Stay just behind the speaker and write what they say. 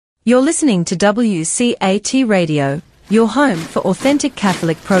You're listening to WCAT Radio, your home for authentic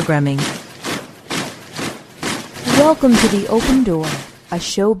Catholic programming. Welcome to The Open Door, a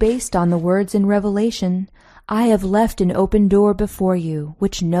show based on the words in Revelation, "I have left an open door before you,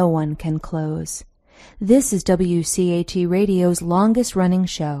 which no one can close." This is WCAT Radio's longest-running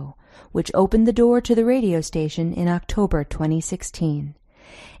show, which opened the door to the radio station in October 2016.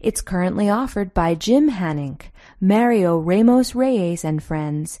 It's currently offered by Jim Hanink, Mario Ramos Reyes and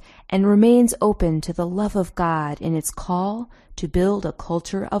friends, and remains open to the love of God in its call to build a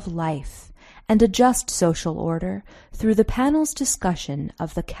culture of life and a just social order through the panel's discussion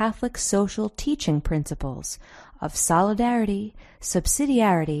of the Catholic social teaching principles of solidarity,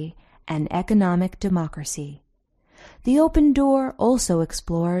 subsidiarity, and economic democracy. The Open Door also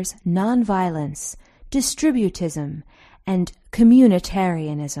explores nonviolence, distributism, and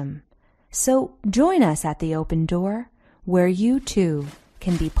communitarianism. So join us at the Open Door, where you too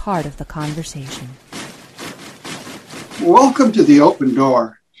can be part of the conversation. Welcome to the Open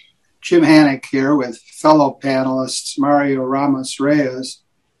Door. Jim Hanink here with fellow panelists Mario Ramos Reyes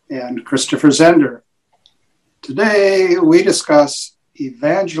and Christopher Zender. Today we discuss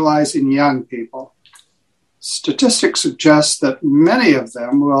evangelizing young people. Statistics suggest that many of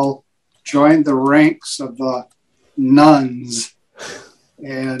them will join the ranks of the nuns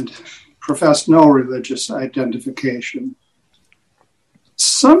and profess no religious identification.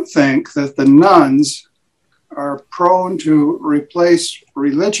 Some think that the nuns are prone to replace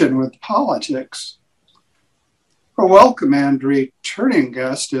religion with politics. A welcome and returning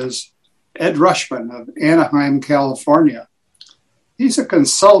guest is Ed Rushman of Anaheim, California. He's a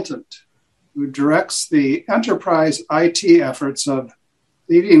consultant who directs the enterprise IT efforts of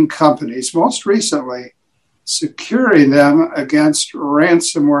leading companies, most recently securing them against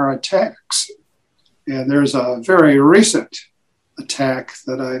ransomware attacks. And there's a very recent attack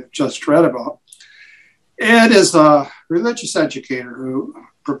that I've just read about. Ed is a religious educator who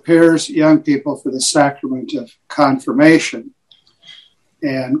prepares young people for the Sacrament of Confirmation.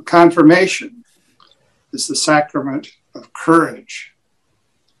 And confirmation is the sacrament of courage.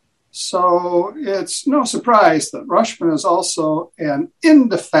 So it's no surprise that Rushman is also an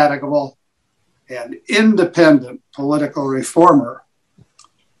indefatigable and independent political reformer.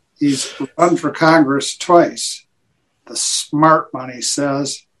 He's run for Congress twice. The smart money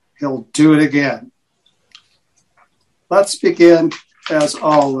says he'll do it again. Let's begin, as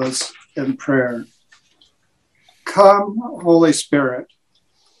always, in prayer. Come, Holy Spirit,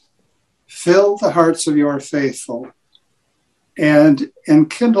 fill the hearts of your faithful and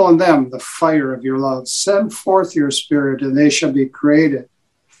enkindle in them the fire of your love. Send forth your Spirit, and they shall be created,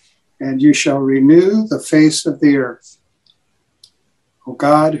 and you shall renew the face of the earth. O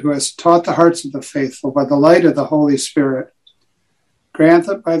God, who has taught the hearts of the faithful by the light of the Holy Spirit, grant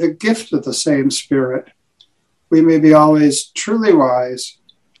that by the gift of the same Spirit, we may be always truly wise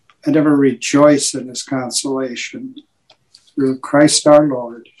and ever rejoice in his consolation. Through Christ our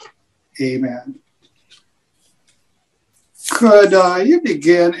Lord. Amen. Could you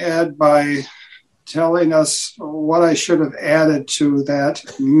begin, Ed, by telling us what I should have added to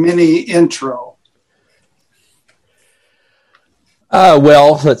that mini intro?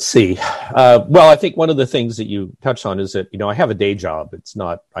 Well, let's see. I think one of the things that you touched on is that, I have a day job. It's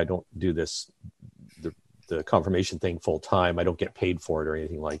not, I don't do this, the confirmation thing full time. I don't get paid for it or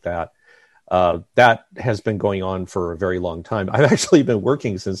anything like that. That has been going on for a very long time. I've actually been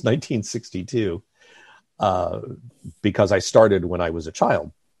working since 1962 because I started when I was a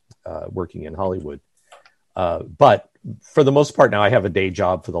child working in Hollywood. But for the most part now, I have a day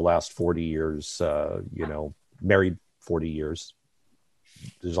job for the last 40 years, married 40 years.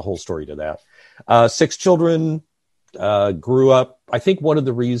 There's a whole story to that. 6 children, grew up. I think one of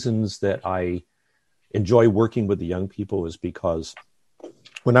the reasons that I enjoy working with the young people is because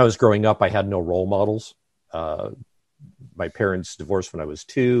when I was growing up, I had no role models. My parents divorced when I was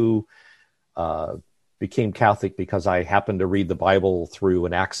 2, became Catholic because I happened to read the Bible through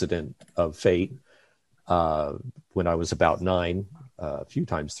an accident of fate when I was about 9, a few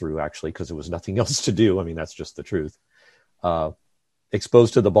times through, actually, because there was nothing else to do. I mean, that's just the truth.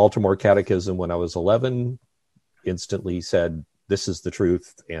 Exposed to the Baltimore Catechism when I was 11, instantly said, this is the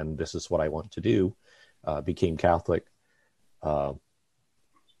truth, and this is what I want to do. Became Catholic. And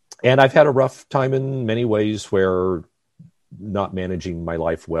I've had a rough time in many ways where not managing my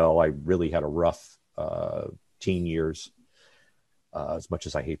life well. I really had a rough teen years, as much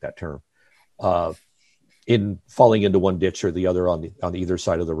as I hate that term, in falling into one ditch or the other on either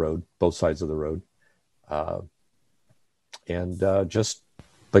side of the road, both sides of the road.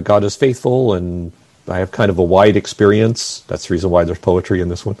 But God is faithful, and I have kind of a wide experience. That's the reason why there's poetry in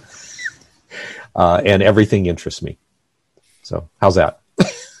this one. And everything interests me. So how's that?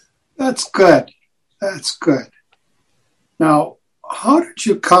 That's good. That's good. Now, how did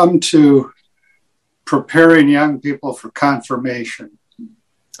you come to preparing young people for confirmation?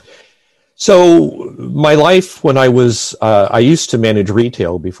 So my life when I used to manage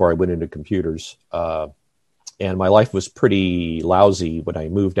retail before I went into computers. And my life was pretty lousy when I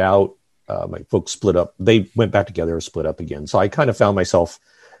moved out. My folks split up. They went back together or split up again. So I kind of found myself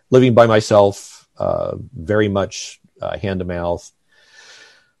living by myself, very much hand to mouth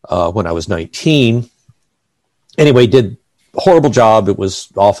when I was 19. Anyway, did a horrible job. It was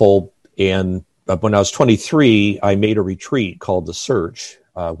awful. And when I was 23, I made a retreat called The Search,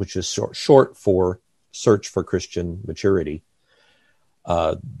 which is short for Search for Christian Maturity.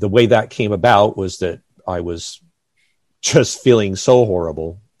 The way that came about was that I was just feeling so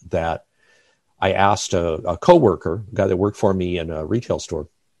horrible that I asked a coworker, a guy that worked for me in a retail store,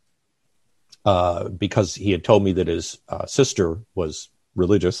 because he had told me that his sister was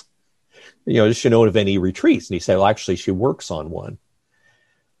religious, does she know of any retreats? And he said, well, actually, she works on one.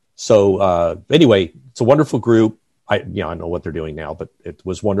 So anyway, it's a wonderful group. I don't know what they're doing now, but it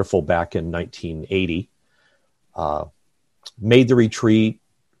was wonderful back in 1980. Made the retreat.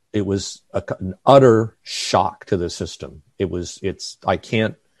 It was an utter shock to the system. I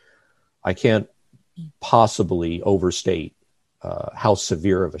can't possibly overstate how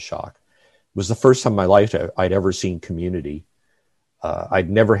severe of a shock. It was the first time in my life I'd ever seen community. I'd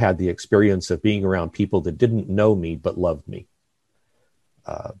never had the experience of being around people that didn't know me but loved me.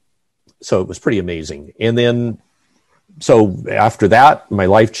 So it was pretty amazing. And then, so after that, my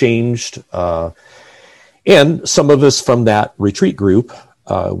life changed. And some of us from that retreat group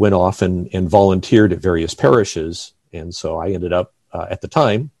went off and volunteered at various parishes. And so I ended up, at the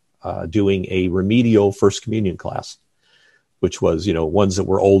time, doing a remedial First Communion class, which was, ones that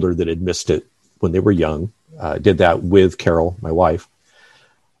were older that had missed it when they were young. Did that with Carol, my wife.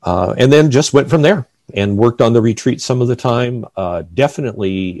 And then just went from there and worked on the retreat some of the time.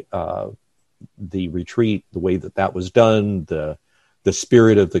 Definitely the retreat, the way that was done, the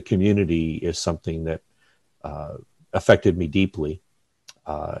spirit of the community is something that affected me deeply.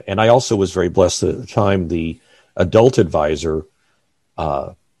 And I also was very blessed at the time. The adult advisor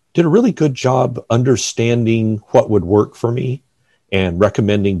did a really good job understanding what would work for me and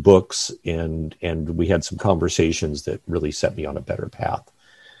recommending books. And we had some conversations that really set me on a better path.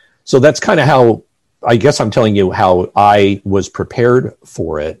 So that's kind of how, I guess I'm telling you how I was prepared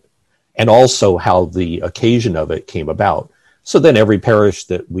for it and also how the occasion of it came about. So then every parish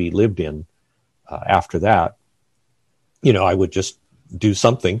that we lived in after that, I would just do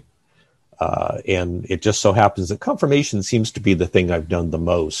something. And it just so happens that confirmation seems to be the thing I've done the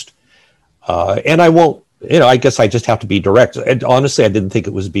most. And I won't, I guess I just have to be direct. And honestly, I didn't think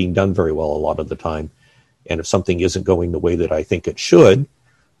it was being done very well a lot of the time. And if something isn't going the way that I think it should,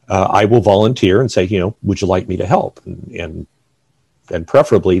 I will volunteer and say, would you like me to help? And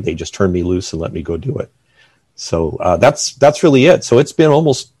preferably they just turn me loose and let me go do it. So that's really it. So it's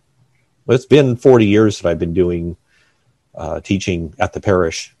been 40 years that I've been doing teaching at the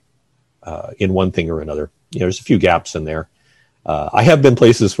parish in one thing or another. There's a few gaps in there. I have been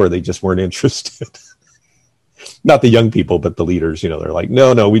places where they just weren't interested. Not the young people, but the leaders, they're like,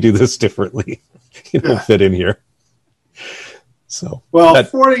 no, we do this differently. You don't fit in here. So, well,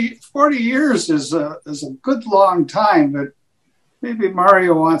 40 years is a good long time, but maybe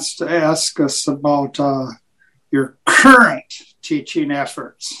Mario wants to ask us about your current teaching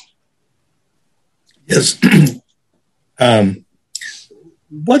efforts. Yes.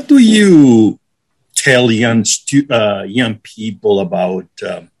 What do you tell young people about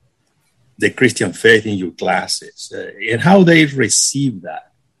the Christian faith in your classes and how they receive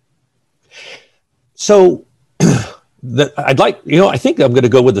that? So I think I'm going to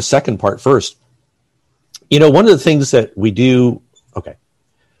go with the second part first. One of the things that we do,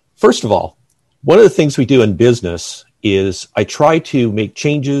 first of all, one of the things we do in business is I try to make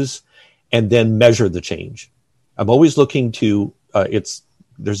changes and then measure the change. I'm always looking to,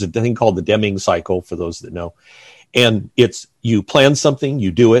 there's a thing called the Deming cycle for those that know. And it's you plan something,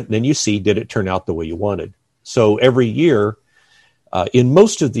 you do it, and then you see, did it turn out the way you wanted? So every year, in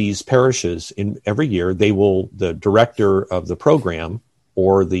most of these parishes, every year, the director of the program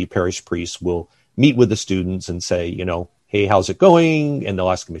or the parish priest will meet with the students and say, hey, how's it going? And they'll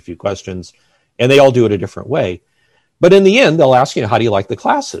ask them a few questions. And they all do it a different way. But in the end, they'll ask, how do you like the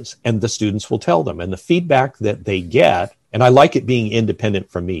classes? And the students will tell them. And the feedback that they get, and I like it being independent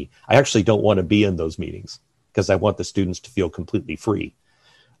from me. I actually don't want to be in those meetings because I want the students to feel completely free.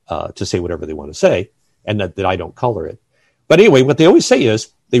 to say whatever they want to say, and that I don't color it. But anyway, what they always say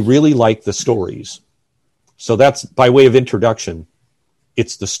is they really like the stories. So that's by way of introduction.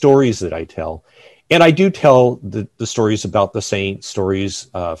 It's the stories that I tell. And I do tell the stories about the saints, stories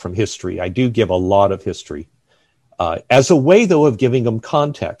from history. I do give a lot of history as a way, though, of giving them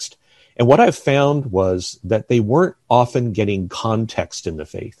context. And what I've found was that they weren't often getting context in the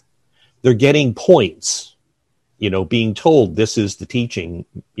faith. They're getting points, being told this is the teaching,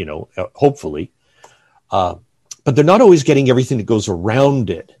 hopefully. But they're not always getting everything that goes around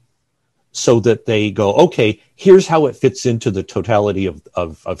it, so that they go, okay, here's how it fits into the totality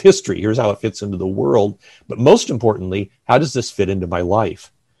of history. Here's how it fits into the world. But most importantly, how does this fit into my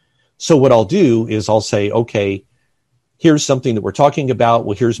life? So what I'll do is I'll say, okay, here's something that we're talking about.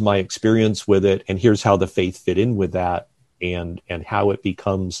 Well, here's my experience with it. And here's how the faith fit in with that, and how it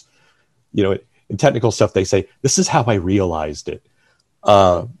becomes, in technical stuff, they say, this is how I realized it.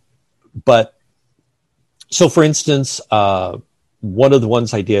 But so for instance, one of the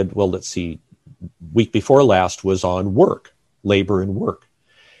ones I did, week before last, was on work, labor and work,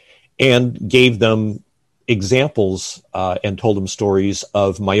 and gave them examples and told them stories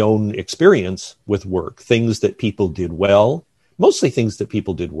of my own experience with work, things that people did well, mostly things that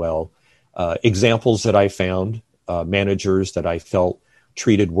people did well, examples that I found, managers that I felt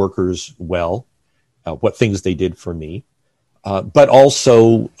treated workers well, what things they did for me, but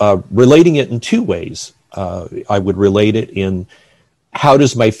also relating it in two ways. I would relate it in, how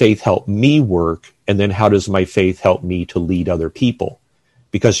does my faith help me work? And then how does my faith help me to lead other people?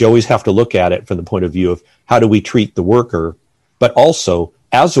 Because you always have to look at it from the point of view of, how do we treat the worker? But also,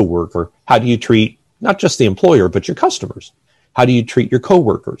 as a worker, how do you treat not just the employer, but your customers? How do you treat your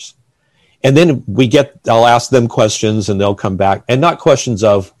coworkers? And then I'll ask them questions, and they'll come back, and not questions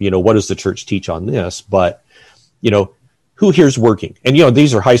of, what does the church teach on this? But, who here's working? And,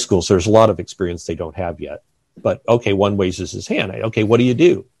 these are high schools, so there's a lot of experience they don't have yet. But, okay, one raises his hand. Okay, what do you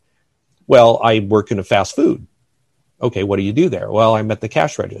do? Well, I work in a fast food. Okay, what do you do there? Well, I'm at the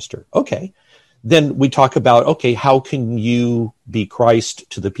cash register. Okay. Then we talk about, okay, how can you be Christ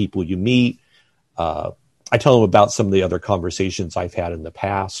to the people you meet? I tell them about some of the other conversations I've had in the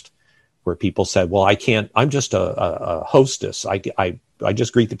past where people said, well, I can't, I'm just a hostess. I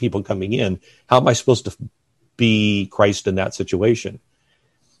just greet the people coming in. How am I supposed to be Christ in that situation?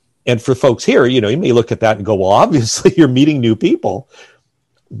 And for folks here, you may look at that and go, well, obviously you're meeting new people.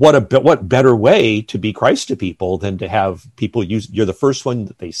 What better way to be Christ to people than to have people you're the first one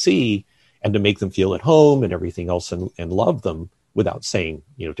that they see, and to make them feel at home and everything else, and love them without saying,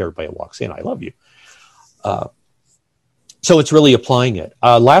 to everybody that walks in, I love you. So it's really applying it.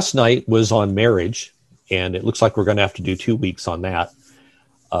 Last night was on marriage, and it looks like we're going to have to do 2 weeks on that.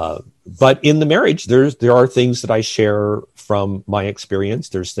 But in the marriage, there are things that I share from my experience.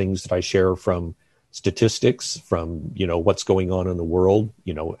 There's things that I share from statistics, from, what's going on in the world,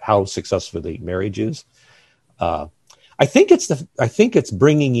 how successful the marriage is. I think it's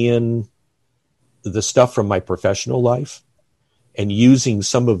bringing in the stuff from my professional life and using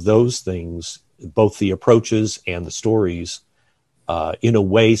some of those things, both the approaches and the stories, in a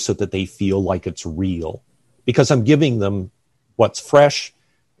way so that they feel like it's real, because I'm giving them what's fresh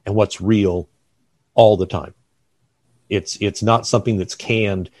and what's real all the time. It's not something that's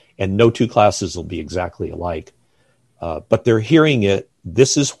canned, and no two classes will be exactly alike. But they're hearing it.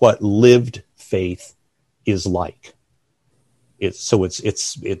 This is what lived faith is like. It's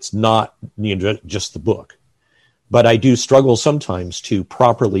not just the book. But I do struggle sometimes to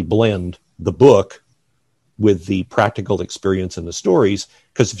properly blend the book with the practical experience and the stories,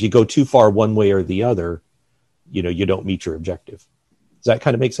 because if you go too far one way or the other, you don't meet your objective. Does that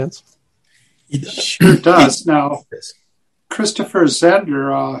kind of make sense? It sure does. Now, Christopher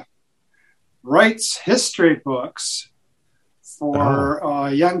Zender writes history books for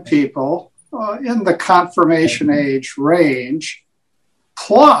young people in the confirmation age range.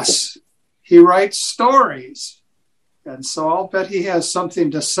 Plus, he writes stories. And so I'll bet he has something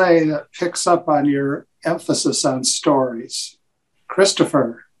to say that picks up on your emphasis on stories.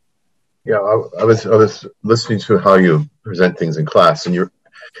 Christopher. Yeah, I was listening to how you present things in class, and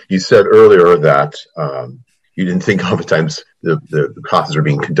you said earlier that you didn't think oftentimes the classes are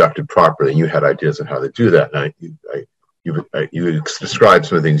being conducted properly, and you had ideas on how to do that. And you described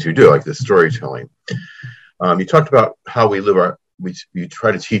some of the things you do, like the storytelling. You talked about how we live we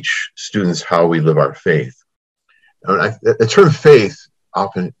try to teach students how we live our faith. And the term faith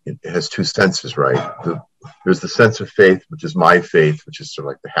often has two senses, right? There's the sense of faith, which is my faith, which is sort of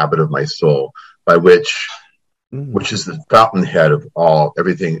like the habit of my soul, by which is the fountainhead of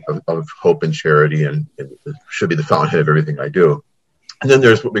everything of hope and charity, and it should be the fountainhead of everything I do. And then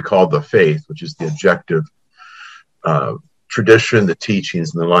there's what we call the faith, which is the objective tradition, the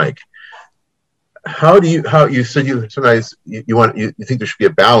teachings, and the like. How you said you sometimes you think there should be a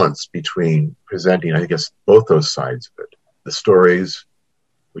balance between presenting, I guess, both those sides of it, the stories,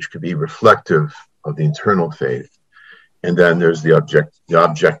 which could be reflective of the internal faith, and then there's the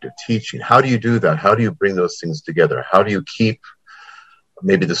objective teaching. How do you do that? How do you bring those things together? How do you keep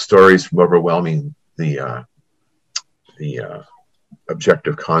maybe the stories from overwhelming the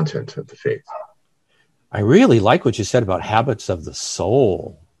objective content of the faith? I really like what you said about habits of the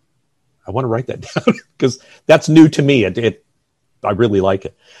soul. I want to write that down because that's new to me. I really like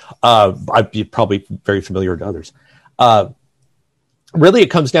it. I'd be probably very familiar to others. Really,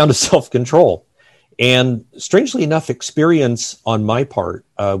 it comes down to self-control. And strangely enough, experience on my part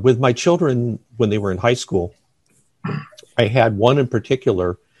with my children when they were in high school. I had one in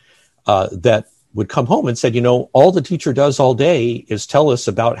particular that would come home and said, all the teacher does all day is tell us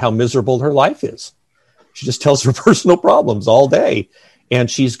about how miserable her life is. She just tells her personal problems all day. And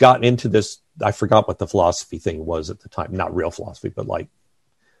she's gotten into this, I forgot what the philosophy thing was at the time, not real philosophy, but like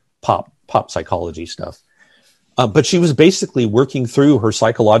pop psychology stuff. But she was basically working through her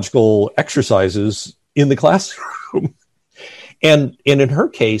psychological exercises in the classroom. And in her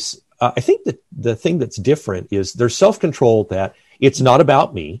case, I think that the thing that's different is there's self-control that it's not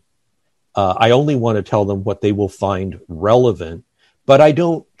about me. I only want to tell them what they will find relevant, but I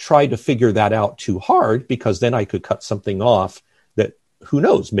don't try to figure that out too hard because then I could cut something off that, who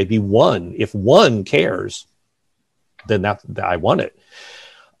knows, maybe if one cares, then I want it.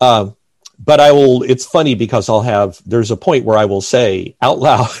 But it's funny because there's a point where I will say out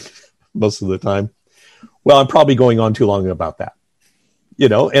loud most of the time, well, I'm probably going on too long about that,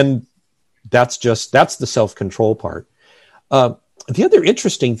 and that's the self-control part. The other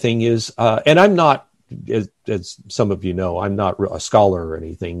interesting thing is, and I'm not, as some of you know, I'm not a scholar or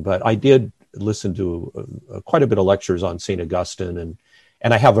anything, but I did listen to quite a bit of lectures on St. Augustine,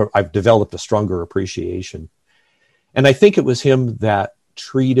 and I've developed a stronger appreciation. And I think it was him that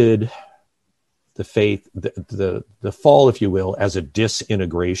treated the faith, the fall, if you will, as a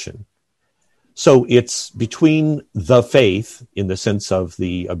disintegration. So it's between the faith in the sense of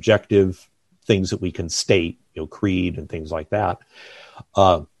the objective things that we can state, creed and things like that,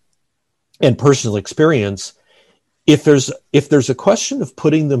 and personal experience. If there's a question of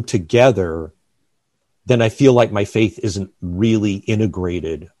putting them together, then I feel like my faith isn't really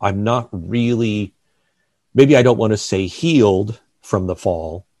integrated. I'm not really, maybe I don't want to say healed from the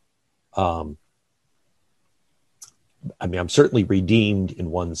fall. I'm certainly redeemed in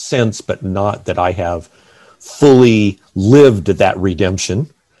one sense, but not that I have fully lived that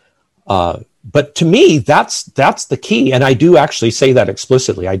redemption. But to me, that's the key. And I do actually say that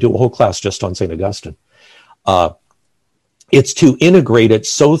explicitly. I do a whole class just on St. Augustine. It's to integrate it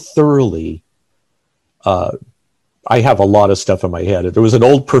so thoroughly. I have a lot of stuff in my head. There was an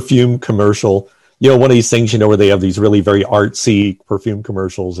old perfume commercial, one of these things, where they have these really very artsy perfume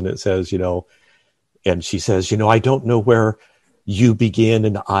commercials, and it says, and she says, I don't know where you begin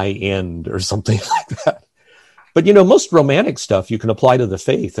and I end, or something like that. But, most romantic stuff you can apply to the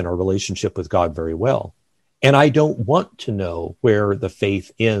faith and our relationship with God very well. And I don't want to know where the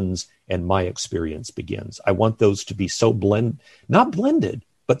faith ends and my experience begins. I want those to be so not blended,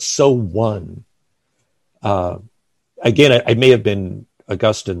 but so one. Again, I may have been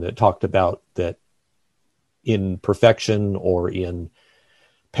Augustine that talked about that in perfection or in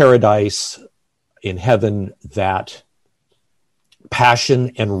paradise, in heaven, that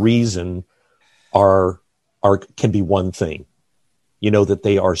passion and reason can be one thing, that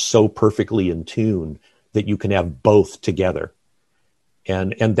they are so perfectly in tune that you can have both together.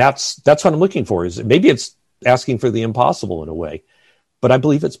 And that's what I'm looking for. Is maybe it's asking for the impossible in a way, but I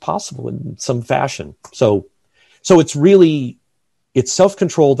believe it's possible in some fashion. So it's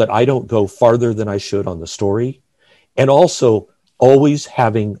self-control that I don't go farther than I should on the story, and also always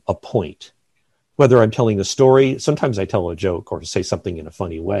having a point. Whether I'm telling a story, sometimes I tell a joke or say something in a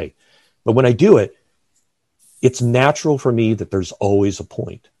funny way, but when I do it, it's natural for me that there's always a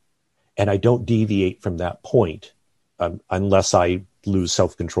point, and I don't deviate from that point unless I lose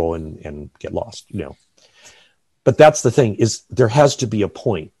self-control and get lost, But that's the thing, is there has to be a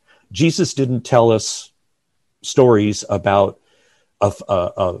point. Jesus didn't tell us stories about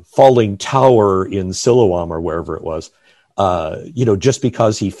a falling tower in Siloam or wherever it was, just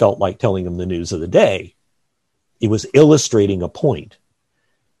because he felt like telling them the news of the day. It was illustrating a point.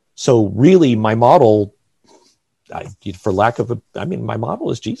 So really my model, my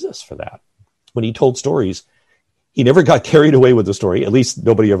model is Jesus for that. When he told stories, he never got carried away with the story. At least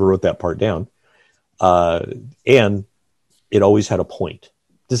nobody ever wrote that part down. And it always had a point.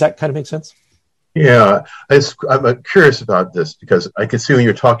 Does that kind of make sense? Yeah, I'm curious about this because I can see when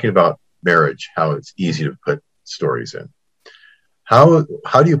you're talking about marriage, how it's easy to put stories in. How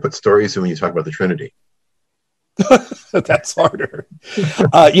do you put stories in when you talk about the Trinity? That's harder.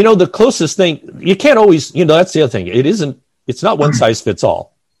 The closest thing, you can't always, that's the other thing. It's not one size fits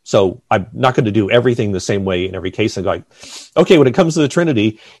all. So I'm not going to do everything the same way in every case and go, okay, when it comes to the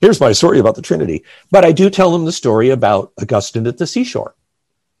Trinity, here's my story about the Trinity. But I do tell them the story about Augustine at the seashore,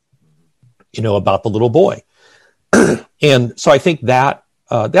 about the little boy. And so I think that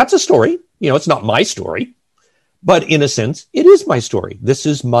that's a story. It's not my story, but in a sense, it is my story. This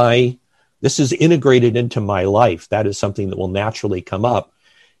is integrated into my life. That is something that will naturally come up.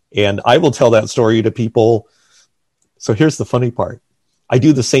 And I will tell that story to people. So here's the funny part. I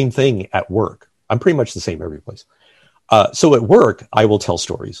do the same thing at work. I'm pretty much the same every place. So at work, I will tell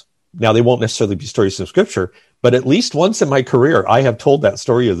stories. Now, they won't necessarily be stories from Scripture, but at least once in my career, I have told that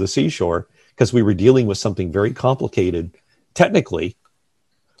story of the seashore because we were dealing with something very complicated technically.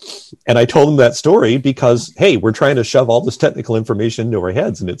 And I told them that story because, hey, we're trying to shove all this technical information into our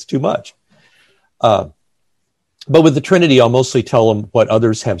heads and it's too much. But with the Trinity, I'll mostly tell them what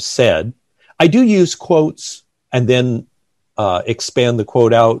others have said. I do use quotes and then expand the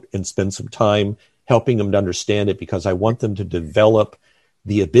quote out and spend some time helping them to understand it because I want them to develop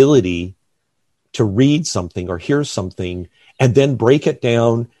the ability to read something or hear something and then break it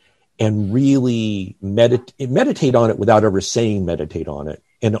down and really meditate on it without ever saying meditate on it.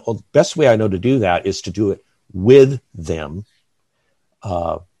 And the best way I know to do that is to do it with them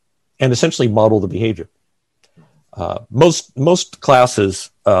and essentially model the behavior. Most classes,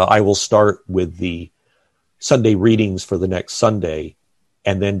 I will start with the Sunday readings for the next Sunday,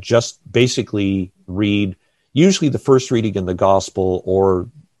 and then just basically read usually the first reading in the gospel or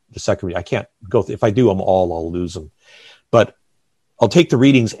the second reading. I can't go, if I do them all, I'll lose them. But I'll take the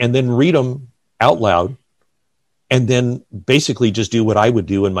readings and then read them out loud, and then basically just do what I would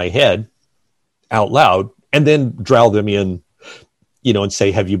do in my head out loud, and then draw them in, and say,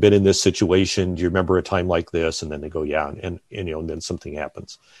 have you been in this situation? Do you remember a time like this? And then they go, yeah. And then something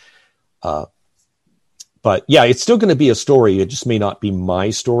happens. But yeah, it's still going to be a story. It just may not be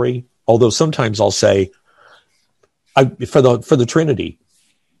my story. Although sometimes I'll say, for the Trinity,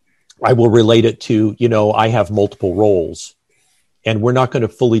 I will relate it to, I have multiple roles, and we're not going to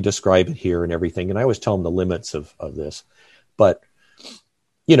fully describe it here and everything. And I always tell them the limits of this. But,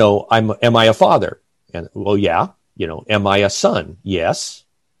 am I a father? And well, yeah. Am I a son? Yes.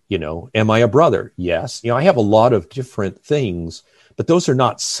 Am I a brother? Yes. I have a lot of different things, but those are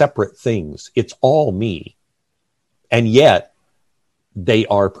not separate things. It's all me. And yet they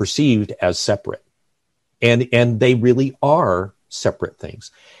are perceived as separate. And they really are separate things.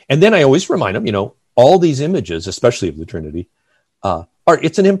 And then I always remind them, all these images, especially of the Trinity,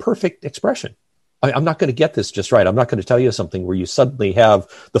 it's an imperfect expression. I'm not going to get this just right. I'm not going to tell you something where you suddenly have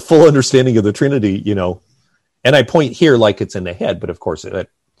the full understanding of the Trinity, And I point here like it's in the head, but of course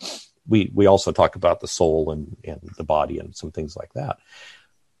we also talk about the soul and the body and some things like that.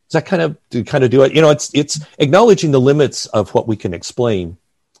 Does that kind of do it? It's acknowledging the limits of what we can explain,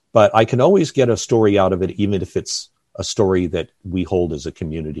 but I can always get a story out of it, even if it's a story that we hold as a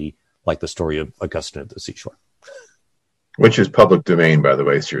community, like the story of Augustine at the seashore. Which is public domain, by the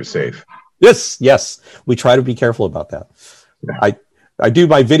way, so you're safe. Yes. We try to be careful about that. Yeah. I do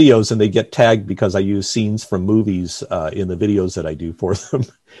my videos and they get tagged because I use scenes from movies in the videos that I do for them.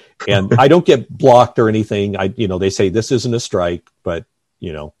 And I don't get blocked or anything. They say this isn't a strike, but,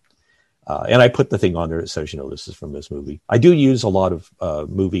 and I put the thing on there that says, this is from this movie. I do use a lot of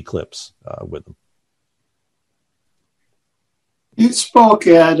movie clips with them. You spoke,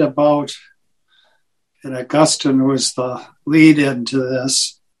 Ed, about, and Augustine was the lead into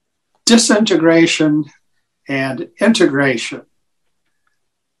this, disintegration and integration.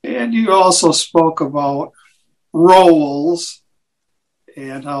 And you also spoke about roles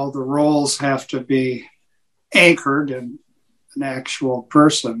and how the roles have to be anchored in an actual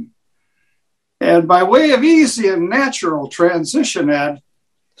person. And by way of easy and natural transition, Ed,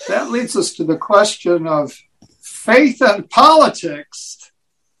 that leads us to the question of faith and politics.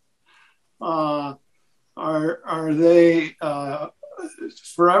 Are they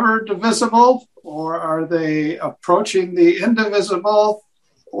forever divisible, or are they approaching the indivisible?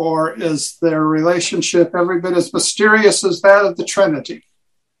 Or is their relationship every bit as mysterious as that of the Trinity?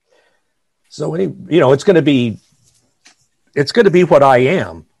 So, it's going to be what I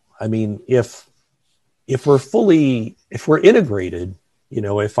am. I mean, if we're integrated,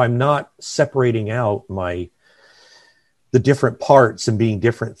 if I'm not separating out my the different parts and being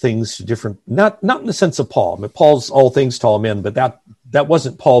different things to different, not in the sense of Paul. I mean, Paul's all things to all men, but that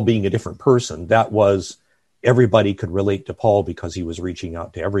wasn't Paul being a different person. That was everybody could relate to Paul because he was reaching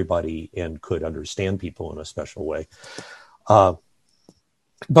out to everybody and could understand people in a special way. But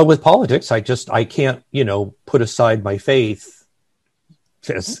with politics, I can't, put aside my faith.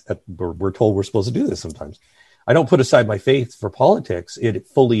 As we're told we're supposed to do this sometimes. I don't put aside my faith for politics. It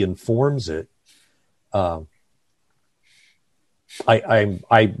fully informs it. I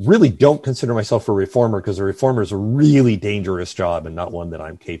really don't consider myself a reformer because a reformer is a really dangerous job and not one that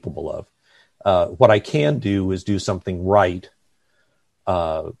I'm capable of. What I can do is do something right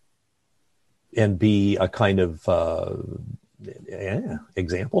and be a kind of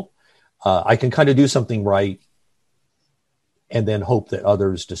example. I can kind of do something right and then hope that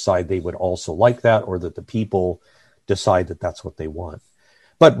others decide they would also like that, or that the people decide that that's what they want.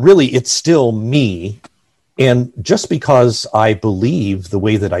 But really, it's still me. And just because I believe the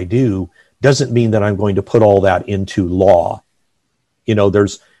way that I do doesn't mean that I'm going to put all that into law.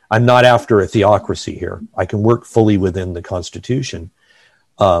 I'm not after a theocracy here. I can work fully within the Constitution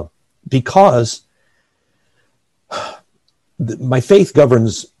because my faith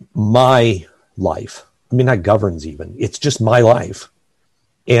governs my life. I mean, not governs even. It's just my life.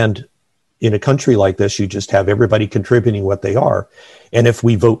 And in a country like this, you just have everybody contributing what they are. And if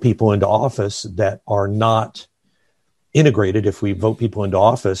we vote people into office that are not integrated, if we vote people into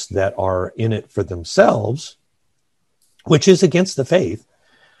office that are in it for themselves, which is against the faith,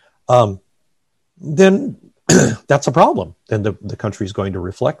 then that's a problem. Then the country is going to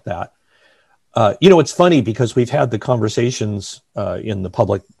reflect that. It's funny because we've had the conversations in the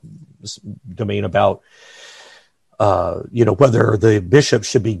public domain about, whether the bishop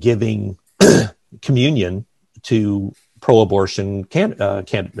should be giving communion to pro-abortion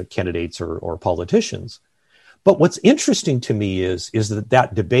candidates or politicians. But what's interesting to me is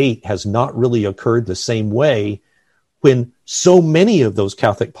that debate has not really occurred the same way when so many of those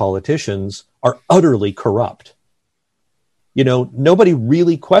Catholic politicians are utterly corrupt. Nobody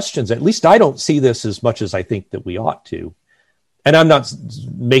really questions, at least I don't see this as much as I think that we ought to. And I'm not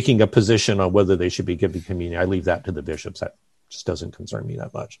making a position on whether they should be giving communion. I leave that to the bishops. That just doesn't concern me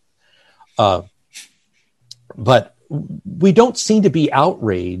that much. But we don't seem to be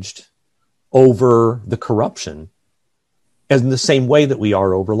outraged over the corruption as in the same way that we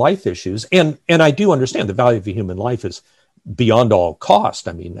are over life issues. And I do understand the value of a human life is beyond all cost.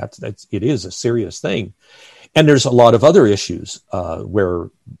 I mean, it is a serious thing. And there's a lot of other issues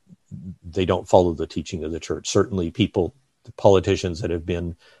where they don't follow the teaching of the church. Certainly the politicians that have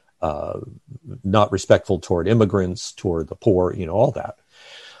been not respectful toward immigrants, toward the poor, all that.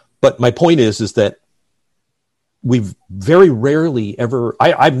 But my point is that we've very rarely ever,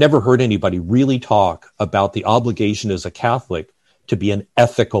 I've never heard anybody really talk about the obligation as a Catholic to be an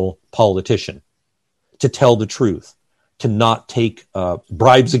ethical politician, to tell the truth, to not take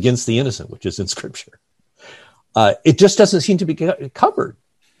bribes against the innocent, which is in Scripture. It just doesn't seem to be covered.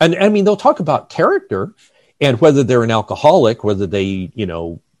 And I mean, they'll talk about character and whether they're an alcoholic, whether they,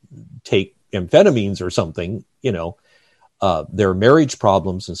 take amphetamines or something, their marriage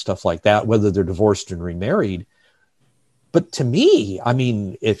problems and stuff like that, whether they're divorced and remarried. But to me, I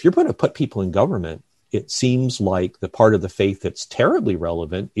mean, if you're going to put people in government, it seems like the part of the faith that's terribly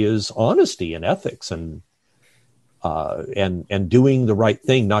relevant is honesty and ethics and doing the right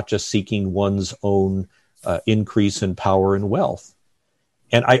thing, not just seeking one's own increase in power and wealth.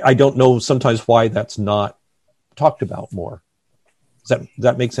 And I don't know sometimes why that's not talked about more. Does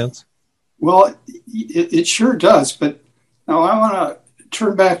that make sense? Well, it sure does. But now I want to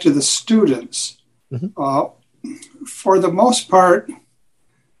turn back to the students. Mm-hmm. For the most part,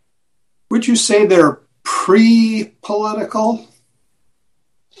 would you say they're pre-political?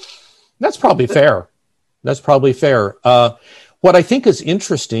 That's probably fair. What I think is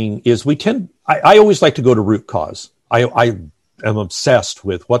interesting is I always like to go to root cause. I am obsessed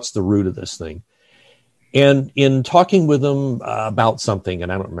with what's the root of this thing. And in talking with them about something,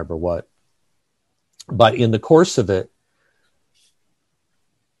 and I don't remember what, but in the course of it,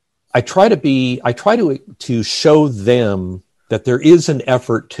 I try to show them that there is an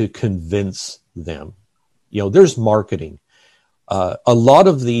effort to convince them. There's marketing. A lot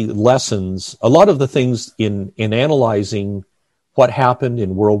of the lessons, a lot of the things in analyzing what happened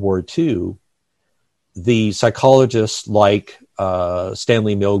in World War II, the psychologists like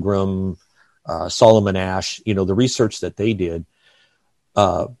Stanley Milgram, Solomon Asch, the research that they did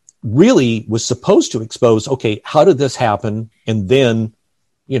really was supposed to expose, okay, how did this happen? And then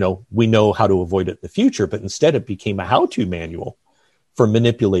we know how to avoid it in the future, but instead it became a how-to manual for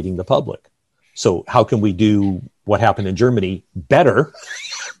manipulating the public. So how can we do what happened in Germany better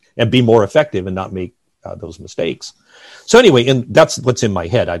and be more effective and not make those mistakes. So anyway, and that's what's in my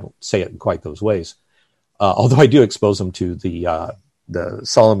head. I don't say it in quite those ways, although I do expose them to the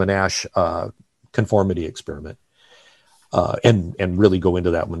Solomon Asch conformity experiment, and really go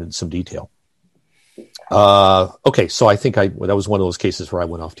into that one in some detail. Okay, so I think that was one of those cases where I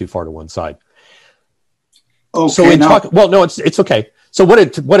went off too far to one side. Okay, so it's okay. So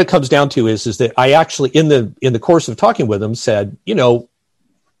what it comes down to is that I actually in the course of talking with them said,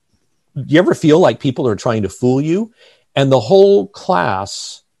 do you ever feel like people are trying to fool you? And the whole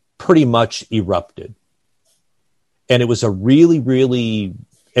class pretty much erupted. And it was a really, really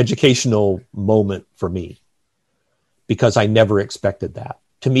educational moment for me because I never expected that.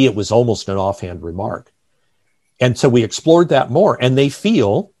 To me, it was almost an offhand remark. And so we explored that more, and they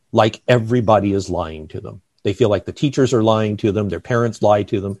feel like everybody is lying to them. They feel like the teachers are lying to them. Their parents lie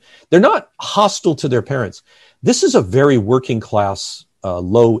to them. They're not hostile to their parents. This is a very working class,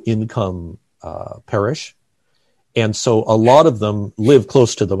 low income parish. And so a lot of them live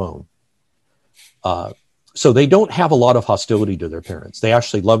close to the bone. So they don't have a lot of hostility to their parents. They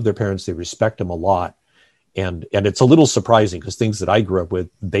actually love their parents. They respect them a lot. And it's a little surprising because things that I grew up with,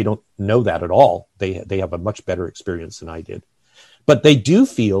 they don't know that at all. They have a much better experience than I did. But they do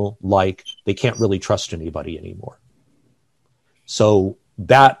feel like they can't really trust anybody anymore. So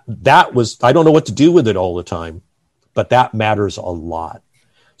that was, I don't know what to do with it all the time, but that matters a lot.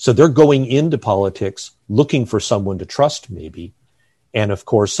 So they're going into politics looking for someone to trust maybe. And of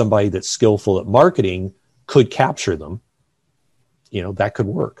course, somebody that's skillful at marketing could capture them. That could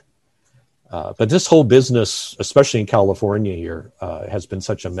work. But this whole business, especially in California here, has been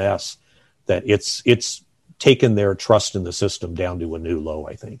such a mess that it's taken their trust in the system down to a new low,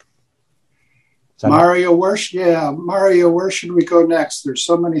 I think. Mario, where should we go next? There's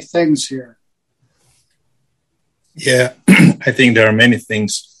so many things here. Yeah, I think there are many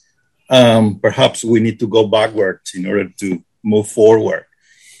things. Perhaps we need to go backwards in order to move forward.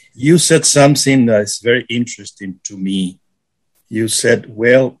 You said something that's very interesting to me. You said,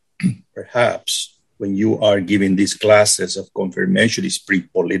 well, perhaps when you are giving these classes of confirmation, it's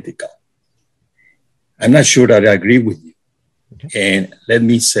pre-political. I'm not sure that I agree with you. Okay. And let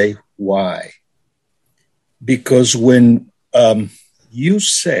me say why. Because when you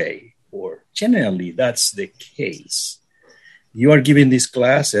say, or generally that's the case, you are giving these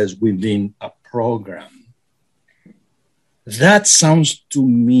classes within a program. That sounds to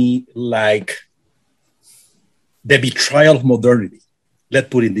me like the betrayal of modernity. Let's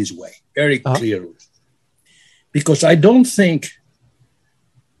put it this way, very clearly. Because I don't think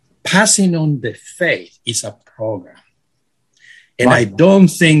passing on the faith is a program. And right. I don't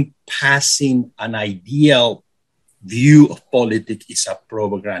think passing an ideal view of politics is a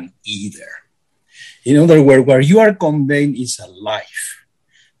program either. In other words, where you are conveying is a life.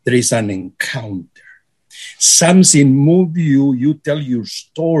 There is an encounter. Something moves you, you tell your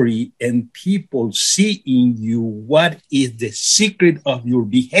story, and people see in you what is the secret of your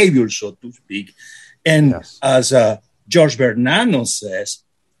behavior, so to speak. And yes. As George Bernano says,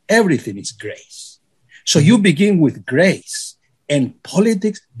 everything is grace. So you begin with grace, and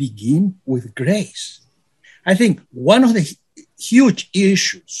politics begin with grace. I think one of the huge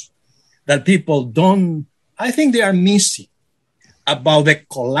issues that people I think they are missing about the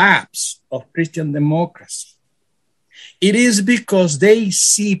collapse of Christian democracy. It is because they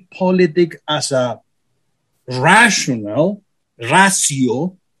see politics as a ratio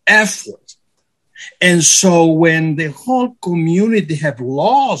effort. And so when the whole community have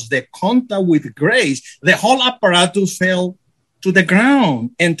lost the contact with grace, the whole apparatus fell to the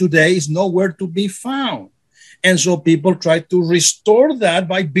ground, and today is nowhere to be found. And so people try to restore that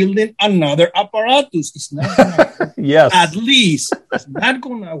by building another apparatus. It's not going to work. Yes. At least it's not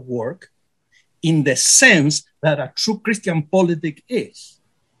going to work in the sense that a true Christian politic is.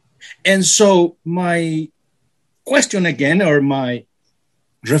 And so my question again, or my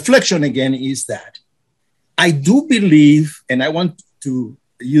reflection again, is that I do believe, and I want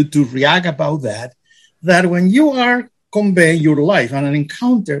you to react about that when you are conveying your life on an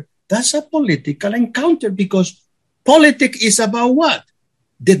encounter, that's a political encounter, because politics is about what?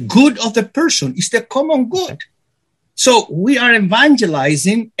 The good of the person. It's the common good. So we are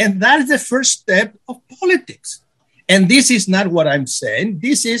evangelizing, and that's the first step of politics. And this is not what I'm saying.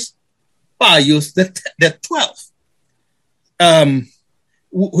 This is Pius the 12th,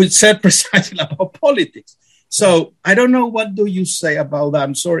 who said precisely about politics. So I don't know, what do you say about that?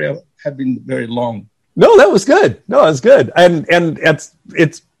 I'm sorry, I have been very long. No, that was good. No, it's good. And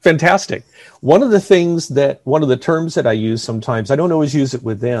it's fantastic. One of the terms that I use sometimes, I don't always use it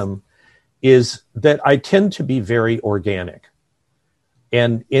with them, is that I tend to be very organic.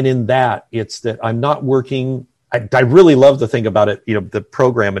 And in that, it's that I'm not working. I really love the thing about it, the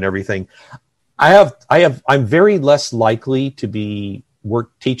program and everything. I'm very less likely to be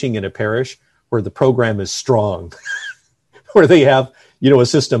teaching in a parish where the program is strong, where they have, a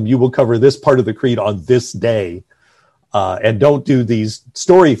system. You will cover this part of the creed on this day, and don't do these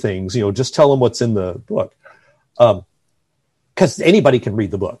story things. Just tell them what's in the book, because anybody can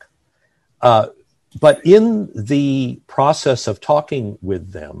read the book. But in the process of talking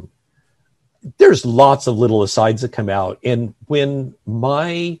with them, there's lots of little asides that come out. And when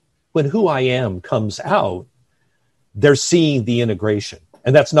who I am comes out, they're seeing the integration.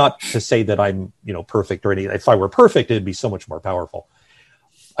 And that's not to say that I'm, perfect or anything. If I were perfect, it'd be so much more powerful,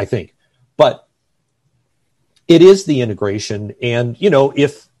 I think. But it is the integration. And,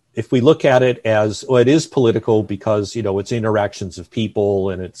 if we look at it as, well, it is political because, it's interactions of people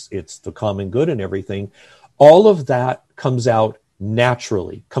and it's the common good and everything, all of that comes out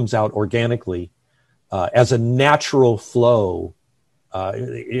naturally, comes out organically, as a natural flow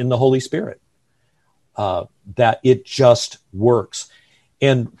in the Holy Spirit, that it just works.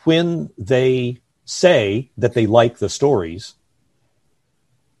 And when they say that they like the stories,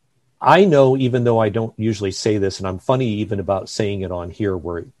 I know, even though I don't usually say this, and I'm funny even about saying it on here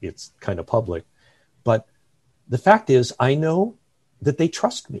where it's kind of public, but the fact is, I know that they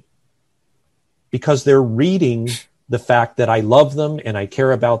trust me because they're reading the fact that I love them and I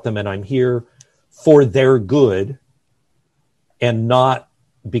care about them and I'm here for their good and not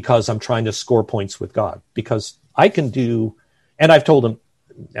because I'm trying to score points with God. Because I can do, and I've told them,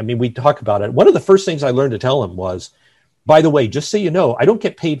 we talk about it. One of the first things I learned to tell them was, by the way, just so you know, I don't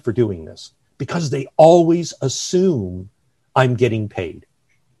get paid for doing this, because they always assume I'm getting paid.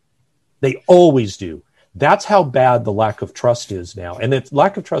 They always do. That's how bad the lack of trust is now. And that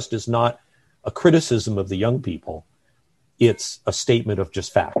lack of trust is not a criticism of the young people. It's a statement of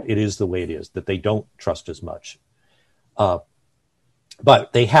just fact. It is the way it is, that they don't trust as much.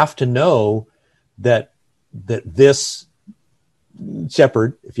 But they have to know that this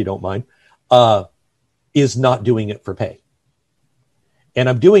shepherd, if you don't mind, is not doing it for pay. And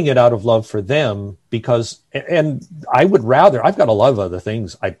I'm doing it out of love for them because, and I've got a lot of other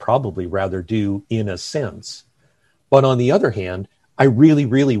things I'd probably rather do in a sense. But on the other hand, I really,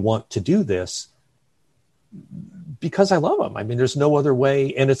 really want to do this because I love them. There's no other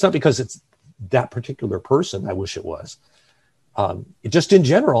way. And it's not because it's that particular person. I wish it was. Just in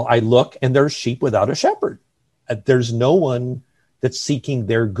general, I look and there's sheep without a shepherd. There's no one that's seeking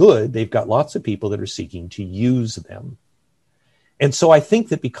their good. They've got lots of people that are seeking to use them. And so I think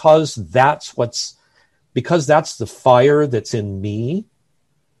that because that's the fire that's in me,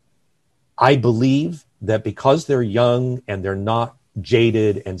 I believe that because they're young and they're not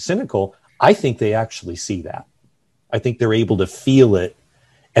jaded and cynical, I think they actually see that. I think they're able to feel it,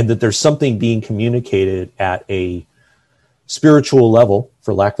 and that there's something being communicated at a spiritual level,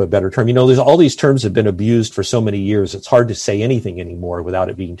 for lack of a better term. There's all these terms have been abused for so many years. It's hard to say anything anymore without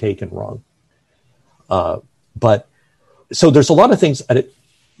it being taken wrong. But so there's a lot of things.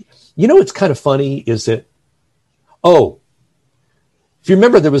 What's kind of funny is that, if you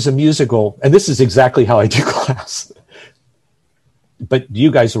remember, there was a musical, and this is exactly how I do class, but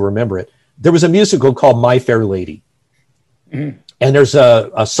you guys will remember it. There was a musical called My Fair Lady. Mm-hmm. And there's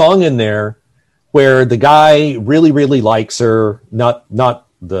a song in there where the guy really, really likes her, not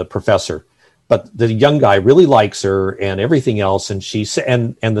the professor, but the young guy really likes her and everything else. And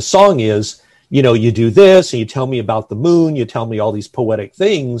and the song is, you do this and you tell me about the moon, you tell me all these poetic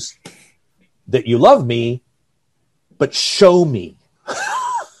things that you love me, but show me.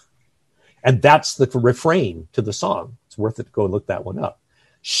 And that's the refrain to the song. It's worth it to go look that one up.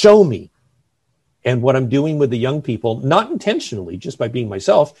 Show me. And what I'm doing with the young people, not intentionally, just by being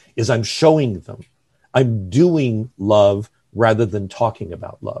myself, is I'm showing them. I'm doing love rather than talking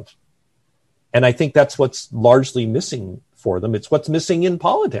about love. And I think that's what's largely missing for them. It's what's missing in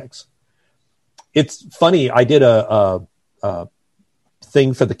politics. It's funny. I did a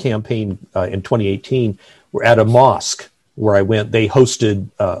thing for the campaign in 2018. We're at a mosque where I went. They hosted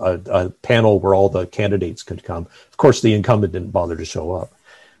a panel where all the candidates could come. Of course, the incumbent didn't bother to show up.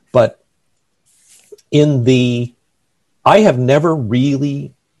 But I have never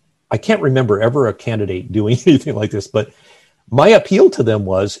really, I can't remember ever a candidate doing anything like this, but my appeal to them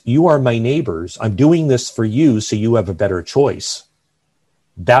was, you are my neighbors. I'm doing this for you so you have a better choice.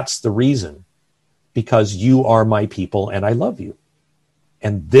 That's the reason, because you are my people and I love you.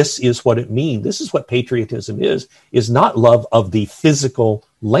 And this is what it means. This is what patriotism is not love of the physical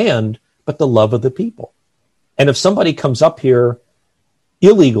land, but the love of the people. And if somebody comes up here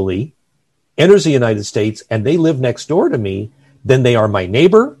illegally enters the United States and they live next door to me, then they are my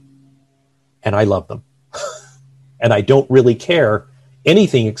neighbor and I love them. And I don't really care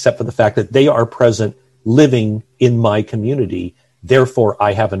anything except for the fact that they are present living in my community. Therefore,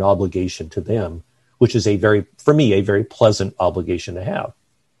 I have an obligation to them, which is for me, a very pleasant obligation to have.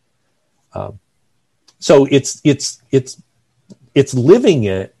 So it's living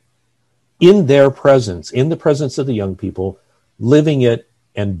it in their presence, in the presence of the young people, living it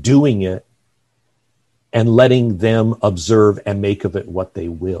and doing it and letting them observe and make of it what they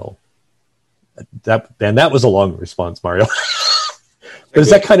will. That was a long response, Mario. But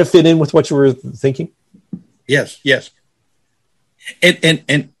does that kind of fit in with what you were thinking? Yes.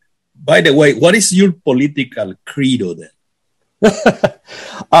 And by the way, what is your political credo then?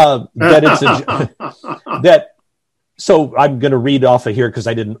 So I'm going to read off of here because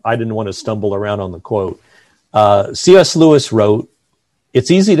I didn't want to stumble around on the quote. C.S. Lewis wrote,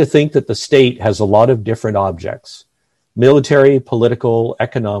 "It's easy to think that the state has a lot of different objects, military, political,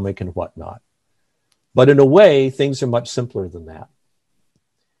 economic, and whatnot. But in a way, things are much simpler than that.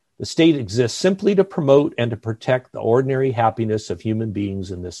 The state exists simply to promote and to protect the ordinary happiness of human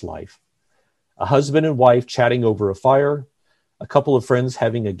beings in this life. A husband and wife chatting over a fire, a couple of friends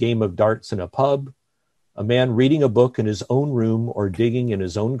having a game of darts in a pub, a man reading a book in his own room or digging in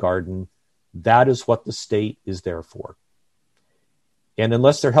his own garden, that is what the state is there for. And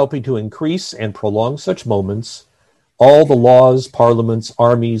unless they're helping to increase and prolong such moments, all the laws, parliaments,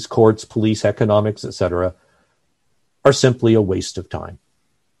 armies, courts, police, economics, etc., are simply a waste of time."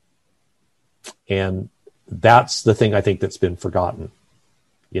 And that's the thing I think that's been forgotten.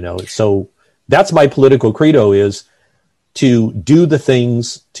 So that's my political credo, is to do the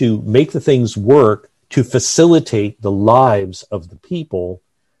things, to make the things work, to facilitate the lives of the people.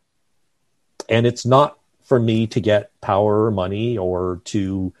 And it's not for me to get power or money or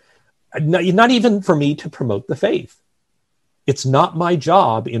not even for me to promote the faith. It's not my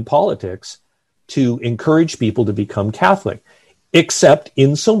job in politics to encourage people to become Catholic, except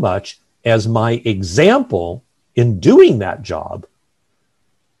in so much as my example in doing that job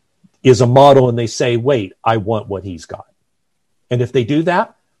is a model and they say, wait, I want what he's got. And if they do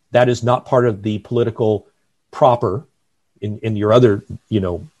that, that is not part of the political proper in your other,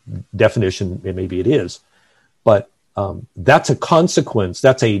 definition, maybe it is. But that's a consequence.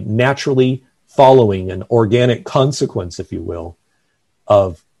 That's a naturally following, an organic consequence, if you will,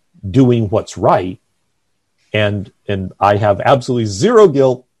 of doing what's right. And I have absolutely zero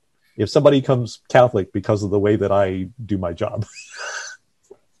guilt if somebody becomes Catholic because of the way that I do my job.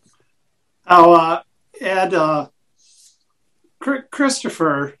 Now, Ed,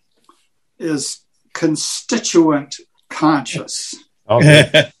 Christopher is constituent conscious.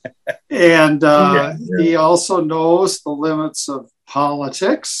 Okay. And he also knows the limits of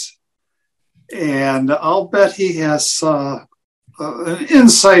politics. And I'll bet he has an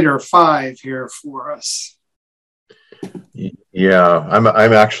insider 5 here for us. Yeah, I'm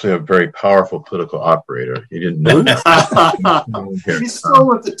actually a very powerful political operator. You didn't know that. He's still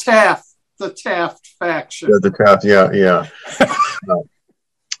with the Taft faction. Yeah, the Taft, yeah.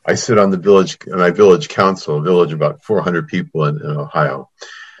 I sit on my village council, a village about 400 people in Ohio.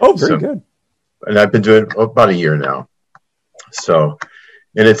 Oh, very good. And I've been doing it about a year now. So,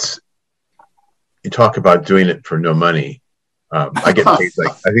 and you talk about doing it for no money. I get paid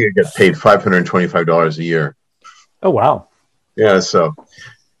I get paid $525 a year. Oh, wow. Yeah. So,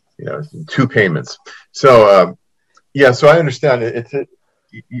 2 payments. So, so I understand it.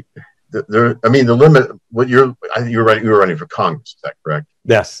 The limit. What you were running for Congress. Is that correct?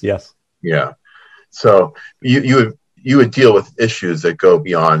 Yes. Yeah. So you would deal with issues that go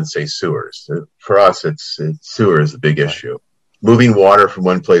beyond, say, sewers. For us, it's sewer is the big issue. Moving water from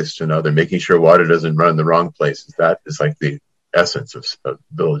one place to another, making sure water doesn't run in the wrong places. That is like the essence of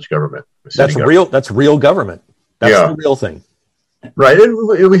village government. That's real government. That's the real thing. Right. And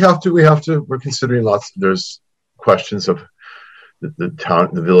we have to, we're considering there's questions of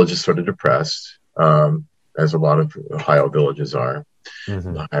the village is sort of depressed, as a lot of Ohio villages are,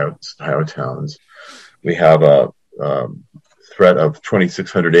 Ohio towns. We have a threat of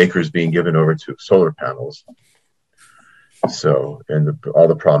 2,600 acres being given over to solar panels. So, and all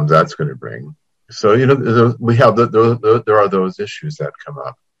the problems that's going to bring. So, we have there are those issues that come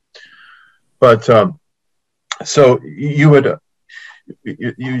up. But so you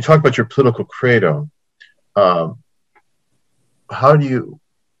talk about your political credo. What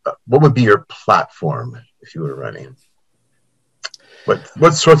would be your platform if you were running?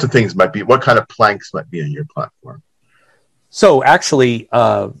 What sorts of things what kind of planks might be in your platform? So actually,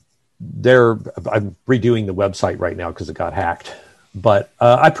 I'm redoing the website right now because it got hacked. But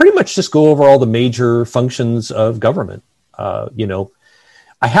I pretty much just go over all the major functions of government. I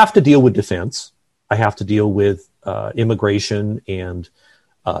have to deal with defense. I have to deal with immigration and,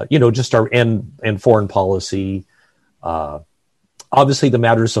 just our and foreign policy. Obviously, the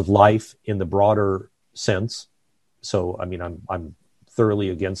matters of life in the broader sense. So, I mean, I'm thoroughly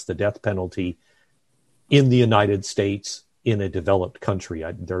against the death penalty in the United States in a developed country.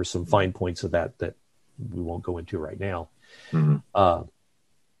 There are some fine points of that we won't go into right now. Mm-hmm.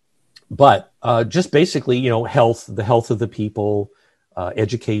 But just basically, health, the health of the people,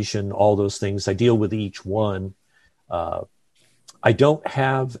 education, all those things. I deal with each one. I don't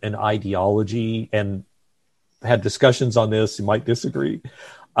have an ideology, and had discussions on this. You might disagree.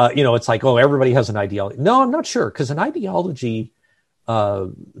 It's like, oh, everybody has an ideology. No, I'm not sure, because an ideology,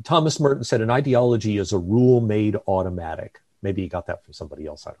 Thomas Merton said, an ideology is a rule made automatic. Maybe he got that from somebody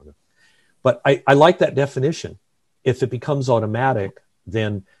else. I don't know. But I like that definition. If it becomes automatic,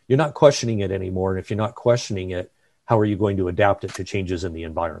 then you're not questioning it anymore. And if you're not questioning it, how are you going to adapt it to changes in the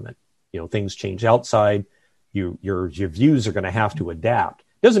environment? Things change outside. Your views are going to have to adapt.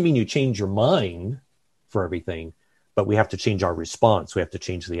 Doesn't mean you change your mind for everything, but we have to change our response. We have to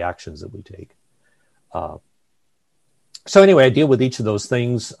change the actions that we take. So anyway, I deal with each of those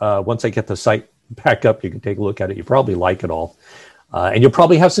things. Once I get the site back up, you can take a look at it. You probably like it all. And you'll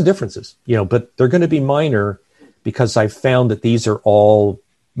probably have some differences, but they're going to be minor, because I've found that these are all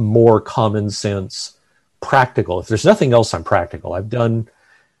more common sense, practical. If there's nothing else, I'm practical. I've done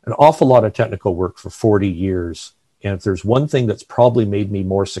an awful lot of technical work for 40 years. And if there's one thing that's probably made me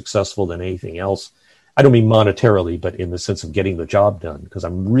more successful than anything else, I don't mean monetarily, but in the sense of getting the job done, because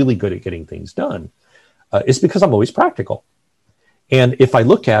I'm really good at getting things done, it's because I'm always practical. And if I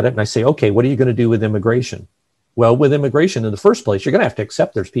look at it and I say, okay, what are you going to do with immigration? Well, with immigration, in the first place, you're going to have to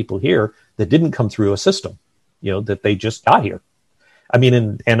accept there's people here that didn't come through a system, that they just got here. I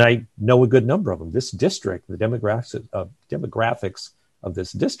mean, and I know a good number of them. This district, the demographics of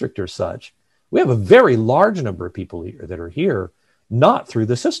this district are such. We have a very large number of people here that are here not through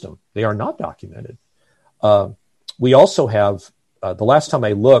the system. They are not documented. We also have, the last time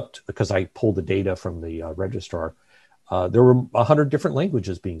I looked, because I pulled the data from the registrar, there were 100 different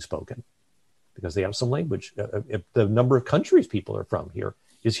languages being spoken, because they have some language. The number of countries people are from here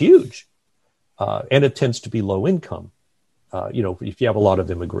is huge. And it tends to be low income. If you have a lot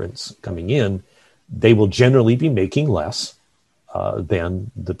of immigrants coming in, they will generally be making less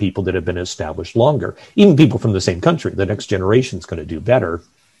than the people that have been established longer. Even people from the same country, the next generation is going to do better,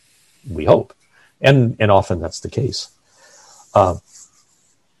 we hope. And often that's the case. Let's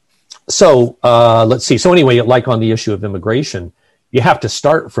see. So anyway, like on the issue of immigration, you have to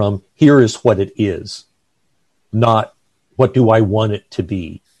start from, here is what it is, not what do I want it to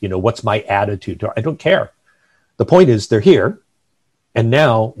be? What's my attitude? I don't care. The point is they're here. And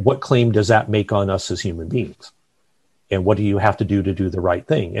now what claim does that make on us as human beings? And what do you have to do the right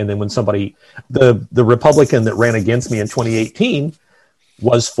thing? And then when somebody, the Republican that ran against me in 2018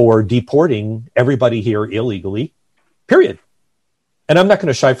 was for deporting everybody here illegally, period. And I'm not going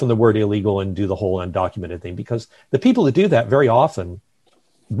to shy from the word illegal and do the whole undocumented thing, because the people that do that very often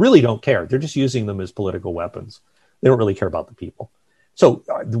really don't care. They're just using them as political weapons. They don't really care about the people. So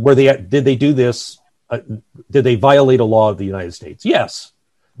did they do this? Did they violate a law of the United States? Yes.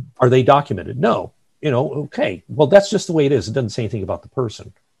 Are they documented? No. Okay. Well, that's just the way it is. It doesn't say anything about the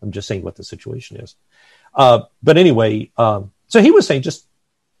person. I'm just saying what the situation is. But anyway, so he was saying just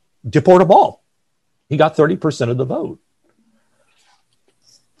deport them all. He got 30% of the vote.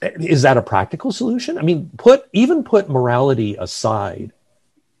 Is that a practical solution? I mean, put morality aside.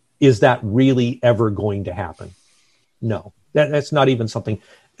 Is that really ever going to happen? No, that's not even something.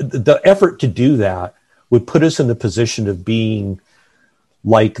 The effort to do that would put us in the position of being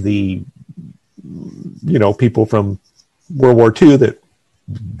like the, people from World War II that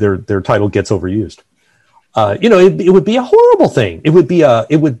their title gets overused. It would be a horrible thing. It would be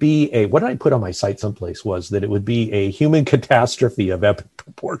a, what did I put on my site someplace was that it would be a human catastrophe of epic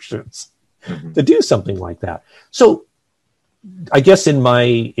proportions to do something like that. So I guess in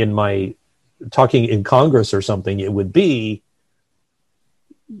my talking in Congress or something, it would be,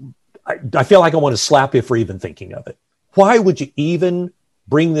 I feel like I want to slap you for even thinking of it. Why would you even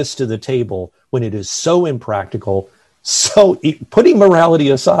bring this to the table when it is so impractical, so putting morality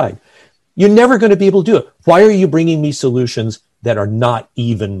aside? You're never going to be able to do it. Why are you bringing me solutions that are not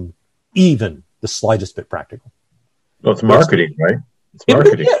even the slightest bit practical? Well, it's marketing, right? It's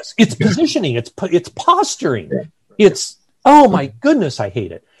marketing. It is. It's positioning. It's posturing. It's, oh my goodness, I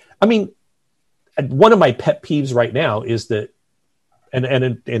hate it. I mean, one of my pet peeves right now is that,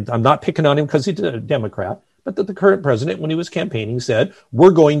 and I'm not picking on him because he's a Democrat, but that the current president, when he was campaigning, said,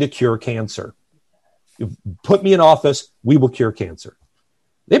 we're going to cure cancer. You put me in office, we will cure cancer.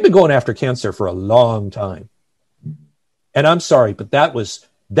 They've been going after cancer for a long time. And I'm sorry, but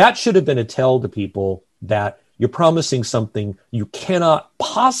that should have been a tell to people that you're promising something you cannot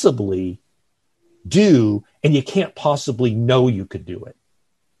possibly do, and you can't possibly know you could do it.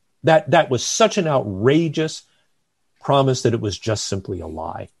 That was such an outrageous promise that it was just simply a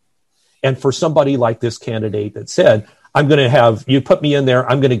lie. And for somebody like this candidate that said, I'm going to have, you put me in there,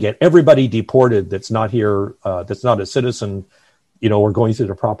 I'm going to get everybody deported that's not here, that's not a citizen, or going through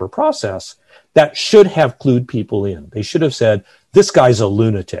the proper process, that should have clued people in. They should have said, this guy's a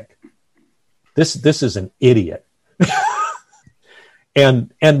lunatic. This is an idiot.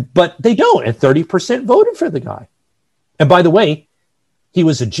 But they don't. And 30% voted for the guy. And by the way, he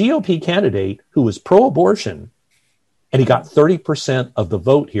was a GOP candidate who was pro-abortion, and he got 30% of the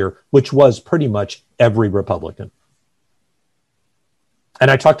vote here, which was pretty much every Republican. And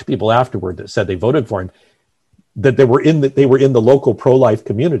I talked to people afterward that said they voted for him, that they were in the local pro-life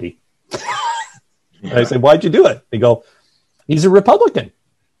community. And I said, why'd you do it? They go, he's a Republican.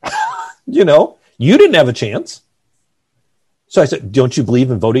 You didn't have a chance. So I said, don't you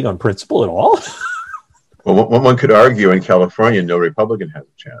believe in voting on principle at all? Well, one could argue in California, no Republican has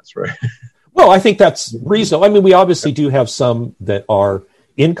a chance, right? Well, I think that's reasonable. I mean, we obviously do have some that are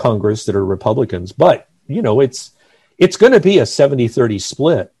in Congress that are Republicans, but, it's going to be a 70-30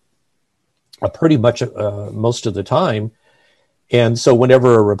 split pretty much most of the time. And so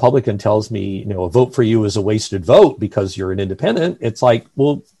whenever a Republican tells me, a vote for you is a wasted vote because you're an independent, it's like,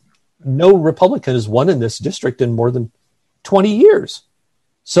 well, no Republican has won in this district in more than 20 years.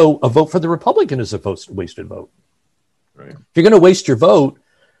 So a vote for the Republican is a wasted vote. Right. If you're going to waste your vote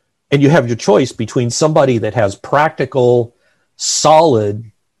and you have your choice between somebody that has practical,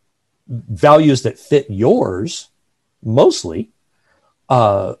 solid values that fit yours, mostly,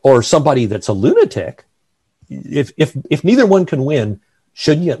 or somebody that's a lunatic, if neither one can win,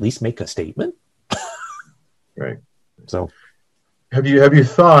 shouldn't you at least make a statement? Right. So have you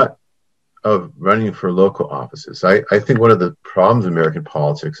thought of running for local offices? I think one of the problems in American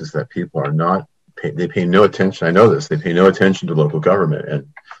politics is that people they pay no attention. I know this. They pay no attention to local government,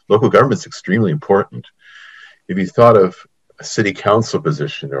 and local government is extremely important. Have you thought of a city council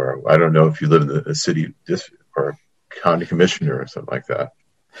position, or I don't know if you live in a city district or county commissioner or something like that?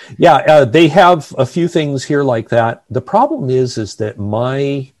 Yeah, they have a few things here like that. The problem is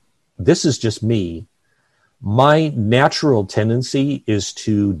that this is just me. My natural tendency is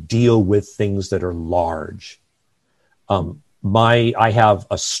to deal with things that are large. I have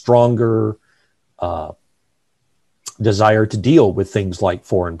a stronger desire to deal with things like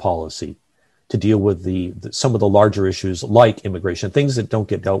foreign policy, to deal with some of the larger issues like immigration, things that don't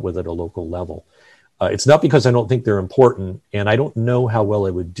get dealt with at a local level. It's not because I don't think they're important, and I don't know how well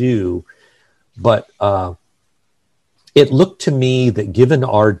I would do, but it looked to me that given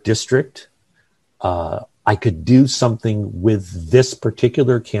our district, I could do something with this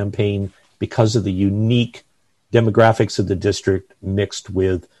particular campaign because of the unique demographics of the district mixed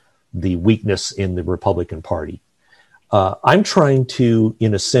with the weakness in the Republican Party. I'm trying to,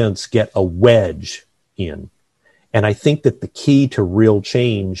 in a sense, get a wedge in. And I think that the key to real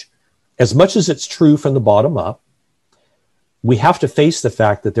change, as much as it's true from the bottom up, we have to face the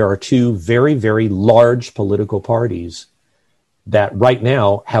fact that there are two very, very large political parties that right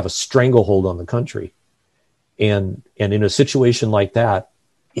now have a stranglehold on the country. And in a situation like that,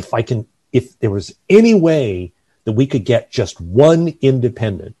 if there was any way that we could get just one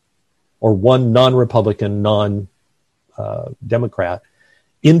independent or one non-Republican, non-Democrat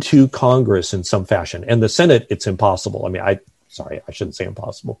into Congress in some fashion, and the Senate, it's impossible. I mean, I shouldn't say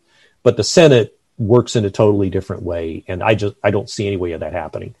impossible, but the Senate works in a totally different way, and I don't see any way of that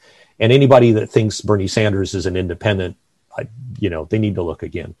happening. And anybody that thinks Bernie Sanders is an independent, they need to look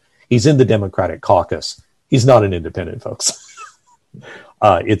again. He's in the Democratic caucus. He's not an independent, folks.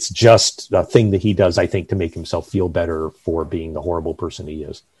 It's just a thing that he does, I think, to make himself feel better for being the horrible person he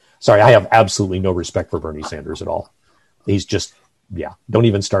is. Sorry, I have absolutely no respect for Bernie Sanders at all. He's just, don't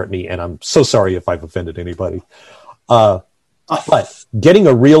even start me. And I'm so sorry if I've offended anybody. But getting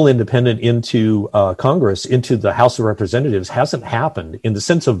a real independent into Congress, into the House of Representatives, hasn't happened in the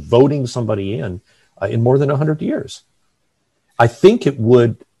sense of voting somebody in more than 100 years. I think it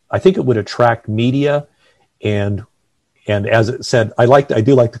would attract media. And as it said, I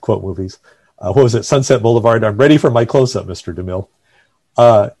do like to quote movies. What was it? Sunset Boulevard. I'm ready for my close-up, Mr. DeMille.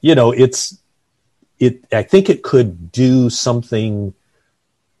 I think it could do something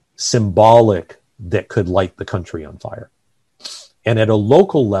symbolic that could light the country on fire. And at a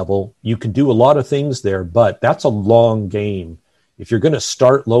local level, you can do a lot of things there, but that's a long game. If you're going to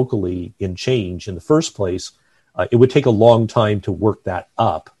start locally in change in the first place, it would take a long time to work that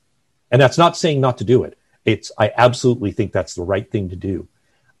up. And that's not saying not to do it. I absolutely think that's the right thing to do.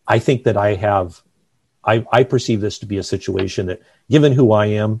 I think that I perceive this to be a situation that, given who I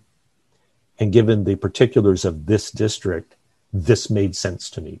am and given the particulars of this district, this made sense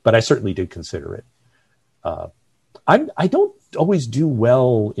to me. But I certainly did consider it. I don't always do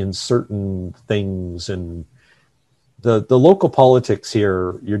well in certain things, and the local politics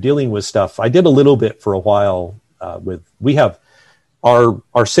here, you're dealing with stuff. I did a little bit for a while we have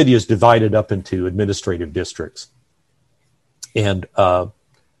our city is divided up into administrative districts. And the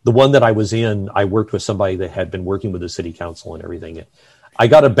one that I was in, I worked with somebody that had been working with the city council and everything. And I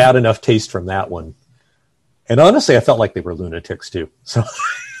got a bad enough taste from that one. And honestly, I felt like they were lunatics too. So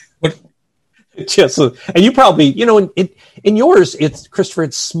just, and you probably, in yours, it's Christopher,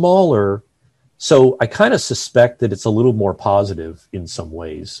 it's smaller. So I kind of suspect that it's a little more positive in some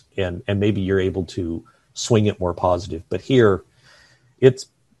ways, and maybe you're able to swing it more positive. But here, it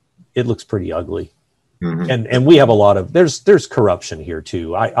looks pretty ugly, and we have a lot of there's corruption here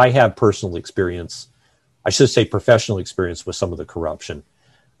too. I have personal experience, I should say professional experience with some of the corruption,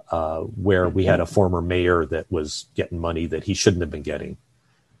 where we had a former mayor that was getting money that he shouldn't have been getting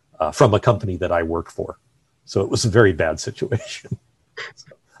from a company that I worked for. So it was a very bad situation.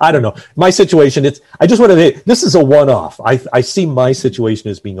 I don't know. My situation, I just want to, this is a one-off. I see my situation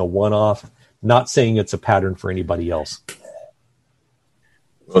as being a one-off, not saying it's a pattern for anybody else.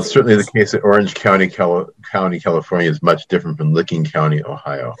 Well, it's certainly the case that Orange County, California is much different from Licking County,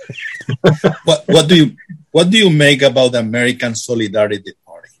 Ohio. What do you make about the American Solidarity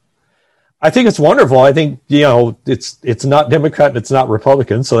Party? I think it's wonderful. I think, it's not Democrat and it's not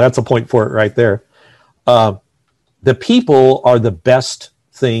Republican. So that's a point for it right there. The people are the best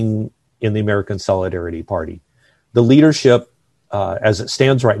thing in the American Solidarity Party. The leadership, as it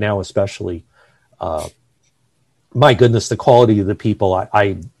stands right now, especially, my goodness, the quality of the people.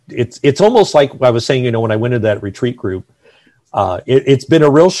 It's almost like I was saying, when I went into that retreat group, it's been a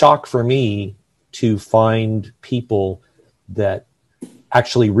real shock for me to find people that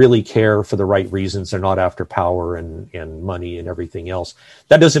actually really care for the right reasons. They're not after power and money and everything else.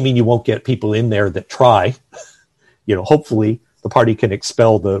 That doesn't mean you won't get people in there that try. Hopefully the party can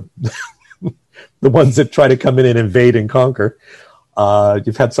expel the ones that try to come in and invade and conquer.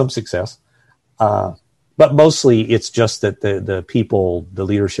 You've had some success. But mostly it's just that the people, the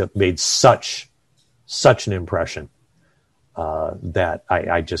leadership made such an impression that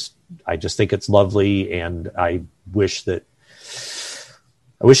I just think it's lovely, and I wish it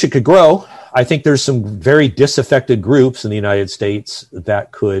could grow. I think there's some very disaffected groups in the United States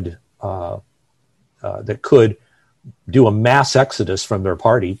that could do a mass exodus from their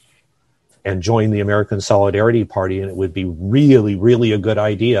party and join the American Solidarity Party, and it would be really, really a good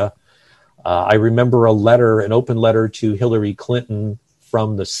idea. I remember an open letter to Hillary Clinton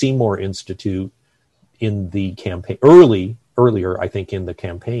from the Seymour Institute in the campaign, earlier, I think, in the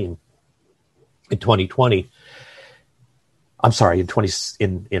campaign in 2020. I'm sorry, in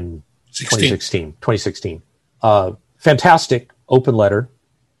 2016. Fantastic open letter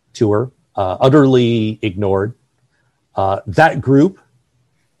to her, utterly ignored. That group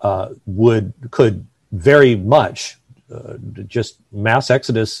could very much just mass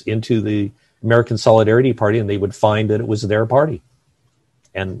exodus into the American Solidarity Party, and they would find that it was their party,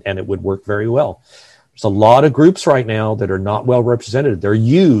 and it would work very well. There's a lot of groups right now that are not well represented. They're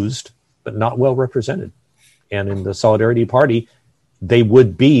used, but not well represented. And in the Solidarity Party, they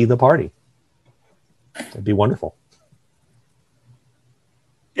would be the party. It'd be wonderful.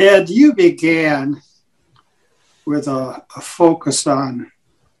 Ed, you began with a focus on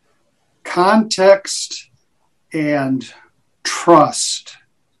context and trust.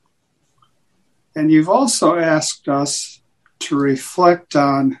 And you've also asked us to reflect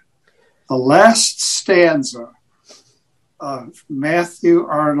on the last stanza of Matthew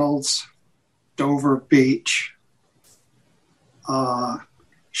Arnold's Dover Beach.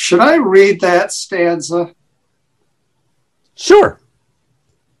 Should I read that stanza? Sure.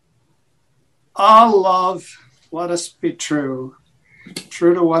 Ah, love, let us be true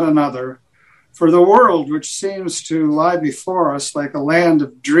to one another. For the world, which seems to lie before us like a land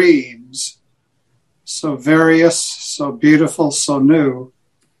of dreams, so various, so beautiful, so new,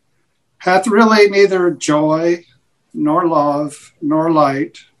 hath really neither joy, nor love, nor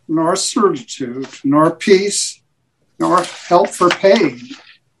light, nor certitude, nor peace, nor help for pain.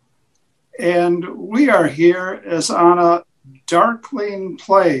 And we are here as on a darkling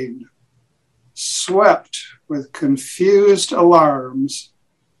plain, swept with confused alarms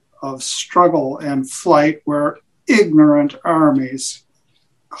of struggle and flight where ignorant armies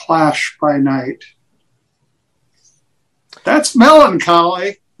clash by night. That's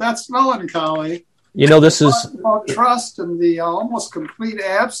melancholy. That's melancholy. You know, this is about trust and the almost complete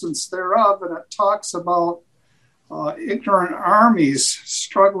absence thereof, and it talks about ignorant armies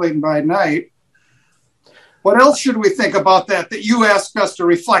struggling by night. What else should we think about that you asked us to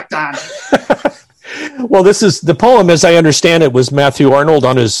reflect on? Well, this is the poem, as I understand it, was Matthew Arnold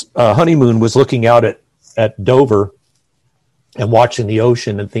on his honeymoon was looking out at Dover and watching the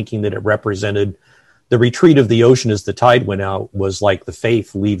ocean and thinking that it represented the retreat of the ocean as the tide went out was like the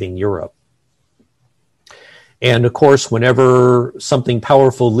faith leaving Europe. And of course, whenever something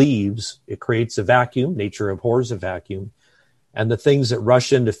powerful leaves, it creates a vacuum. Nature abhors a vacuum. And the things that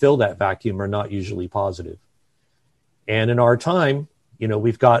rush in to fill that vacuum are not usually positive. And in our time, you know,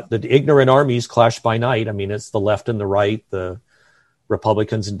 we've got the ignorant armies clash by night. I mean, it's the left and the right, the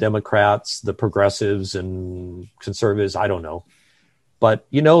Republicans and Democrats, the progressives and conservatives, I don't know. But,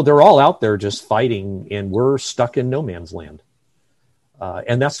 you know, they're all out there just fighting, and we're stuck in no man's land.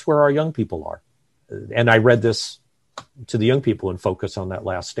 And that's where our young people are. And I read this to the young people and focus on that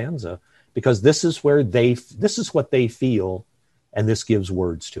last stanza, because this is what they feel, and this gives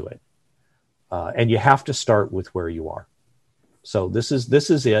words to it. And you have to start with where you are. So this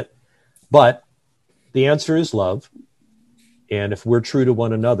is it. But the answer is love. And if we're true to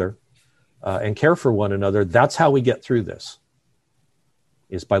one another and care for one another, that's how we get through this,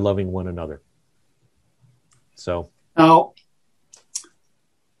 is by loving one another. So now,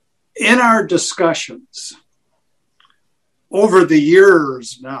 in our discussions over the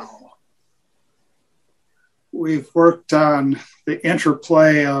years now, we've worked on the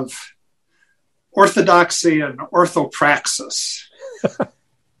interplay of orthodoxy and orthopraxis.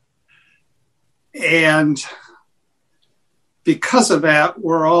 And because of that,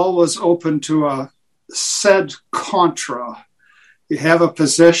 we're always open to a sed contra. You have a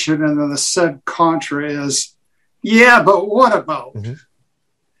position, and then the sed contra is, yeah, but what about? Mm-hmm.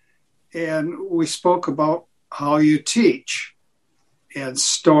 And we spoke about how you teach and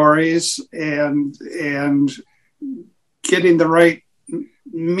stories and getting the right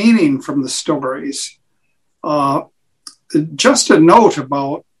meaning from the stories. Just a note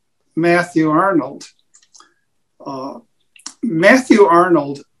about Matthew Arnold. Matthew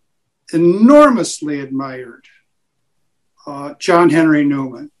Arnold enormously admired John Henry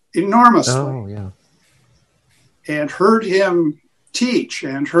Newman, enormously. Oh, yeah. And heard him teach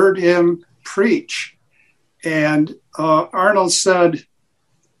and heard him preach. And Arnold said,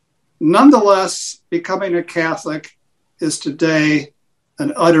 nonetheless, becoming a Catholic is today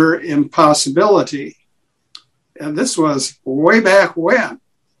an utter impossibility. And this was way back when.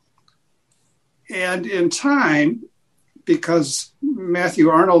 And in time, because Matthew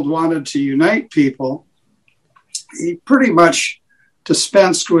Arnold wanted to unite people, he pretty much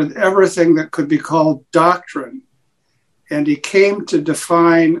dispensed with everything that could be called doctrine. And he came to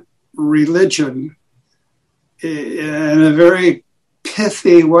define religion in a very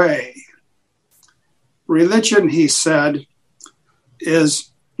pithy way. Religion, he said,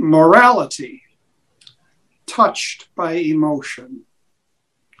 is morality touched by emotion.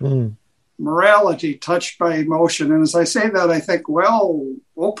 Mm. Morality touched by emotion. And as I say that, I think, well,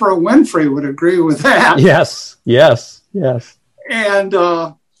 Oprah Winfrey would agree with that. Yes. And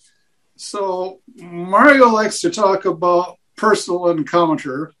so Mario likes to talk about personal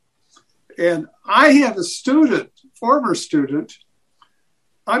encounter. And I have a student, former student,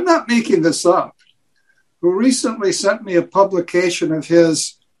 I'm not making this up, who recently sent me a publication of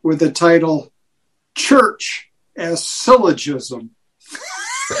his with the title, Church as Syllogism.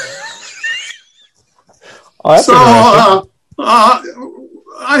 Oh, so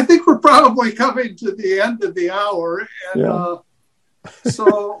I think we're probably coming to the end of the hour. And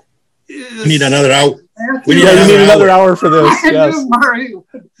so... We need another hour. You need another hour for this. I knew Mario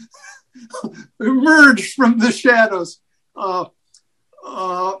emerged from the shadows. All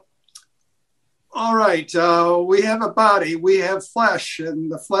right. We have a body. We have flesh,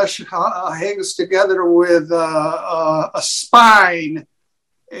 and the flesh hangs together with a spine.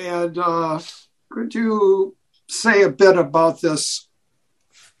 And could you say a bit about this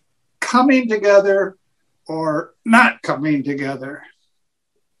coming together or not coming together?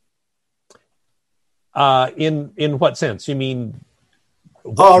 In what sense? You mean?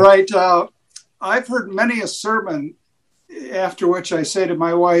 All right. I've heard many a sermon after which I say to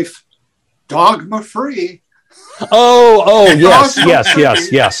my wife, dogma free.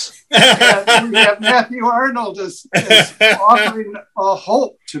 Yes. And we have Matthew Arnold is offering a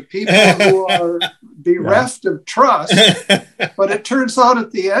hope to people who are bereft of trust. But it turns out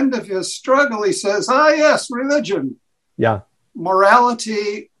at the end of his struggle, he says, yes, religion. Yeah.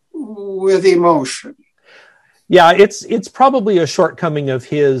 Morality with emotion. Yeah, it's probably a shortcoming of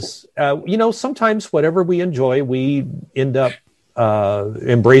his. Sometimes whatever we enjoy, we end up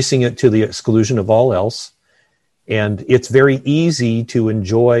embracing it to the exclusion of all else. And it's very easy to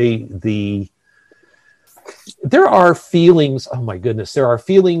enjoy there are feelings, oh my goodness, there are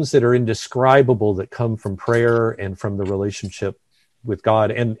feelings that are indescribable that come from prayer and from the relationship with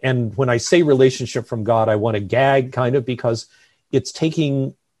God. And when I say relationship from God, I want to gag kind of because it's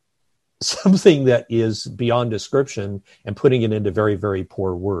taking something that is beyond description and putting it into very, very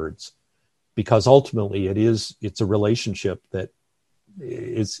poor words, because ultimately it's a relationship that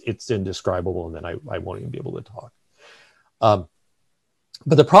it's indescribable, and then I won't even be able to talk.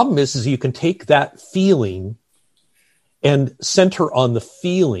 But the problem is you can take that feeling and center on the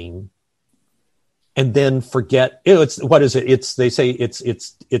feeling and then forget, they say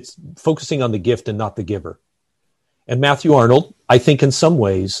it's focusing on the gift and not the giver. And Matthew Arnold, I think in some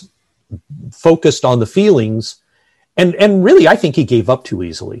ways, focused on the feelings, and really I think he gave up too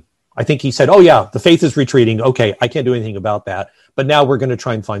easily. I think he said, the faith is retreating. Okay, I can't do anything about that. But now we're going to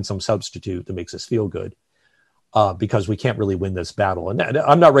try and find some substitute that makes us feel good because we can't really win this battle. And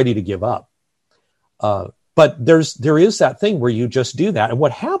I'm not ready to give up. But there is that thing where you just do that. And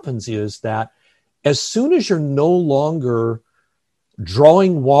what happens is that as soon as you're no longer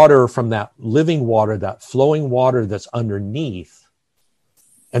drawing water from that living water, that flowing water that's underneath,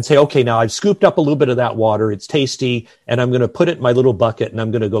 and say, okay, now I've scooped up a little bit of that water, it's tasty, and I'm going to put it in my little bucket and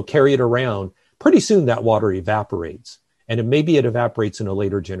I'm going to go carry it around, pretty soon that water evaporates. And maybe it evaporates in a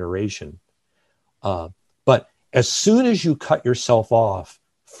later generation. But as soon as you cut yourself off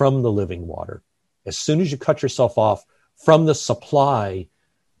from the living water, as soon as you cut yourself off from the supply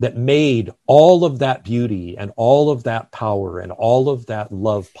that made all of that beauty and all of that power and all of that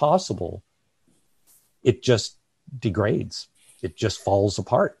love possible, it just degrades. It just falls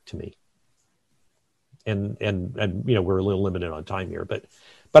apart to me. And we're a little limited on time here, but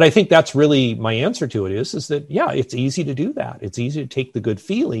I think that's really my answer to it is that, it's easy to do that. It's easy to take the good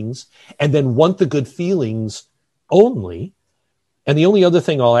feelings and then want the good feelings only. And the only other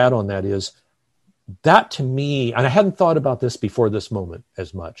thing I'll add on that is that to me, and I hadn't thought about this before this moment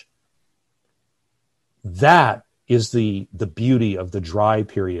as much, that is the beauty of the dry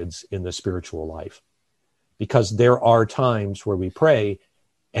periods in the spiritual life. Because there are times where we pray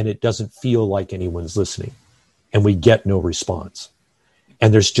and it doesn't feel like anyone's listening and we get no response.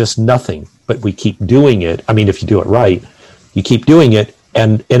 And there's just nothing, but we keep doing it. I mean, if you do it right, you keep doing it.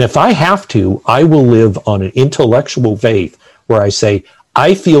 And if I have to, I will live on an intellectual faith where I say,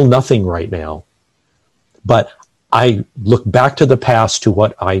 I feel nothing right now, but I look back to the past, to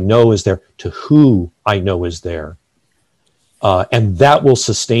what I know is there, to who I know is there. And that will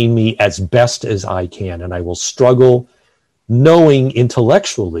sustain me as best as I can. And I will struggle knowing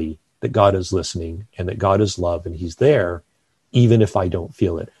intellectually that God is listening and that God is love and he's there, even if I don't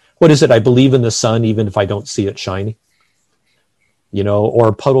feel it. What is it? I believe in the sun, even if I don't see it shining.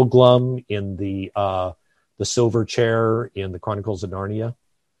 Or Puddle Glum in the silver chair in the Chronicles of Narnia.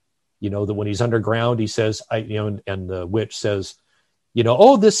 That when he's underground, he says, and the witch says,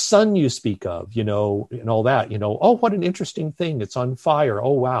 this sun you speak of, and all that, oh, what an interesting thing. It's on fire.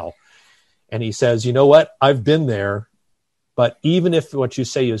 Oh, wow. And he says, you know what? I've been there, but even if what you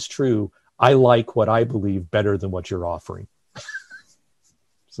say is true, I like what I believe better than what you're offering.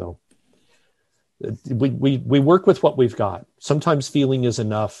 So we work with what we've got. Sometimes feeling is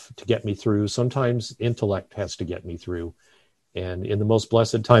enough to get me through. Sometimes intellect has to get me through. And in the most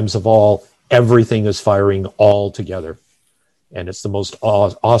blessed times of all, everything is firing all together. And it's the most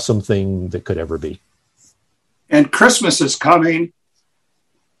awesome thing that could ever be. And Christmas is coming.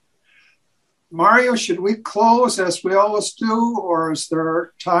 Mario, should we close as we always do, or is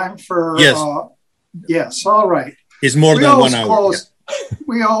there time for... Yes. Yes, all right. It's more than 1 hour.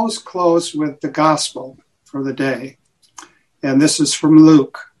 We always close with the gospel for the day. And this is from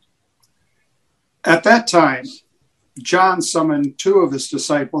Luke. At that time, John summoned 2 of his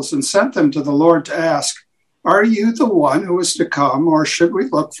disciples and sent them to the Lord to ask, "Are you the one who is to come, or should we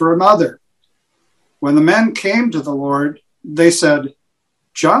look for another?" When the men came to the Lord, they said,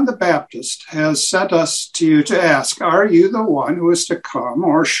 "John the Baptist has sent us to you to ask, are you the one who is to come,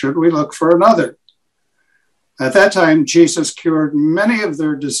 or should we look for another?" At that time, Jesus cured many of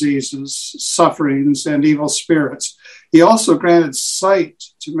their diseases, sufferings, and evil spirits. He also granted sight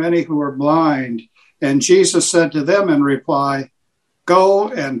to many who were blind. And Jesus said to them in reply, "Go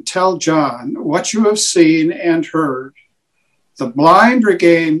and tell John what you have seen and heard. The blind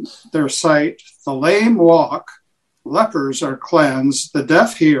regain their sight, the lame walk, lepers are cleansed, the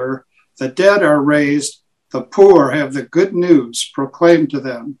deaf hear, the dead are raised, the poor have the good news proclaimed to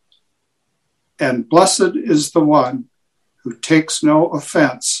them. And blessed is the one who takes no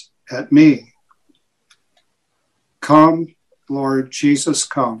offense at me. Come, Lord Jesus,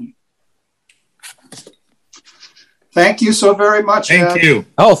 come." Thank you so very much, Ed. Thank you.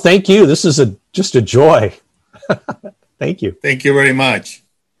 Oh, thank you. This is just a joy. Thank you. Thank you very much.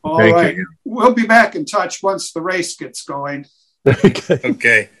 All Thank right. you. We'll be back in touch once the race gets going.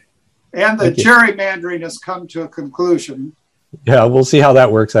 Okay. And the Thank you. gerrymandering has come to a conclusion. Yeah, we'll see how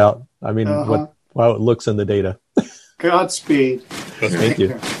that works out. I mean, Uh-huh. how it looks in the data. Godspeed. Thank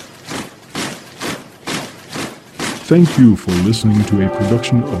you. Thank you for listening to a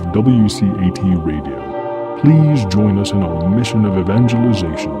production of WCAT Radio. Please join us in our mission of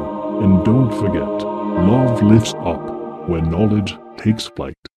evangelization. And don't forget, love lifts up when knowledge takes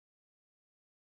flight.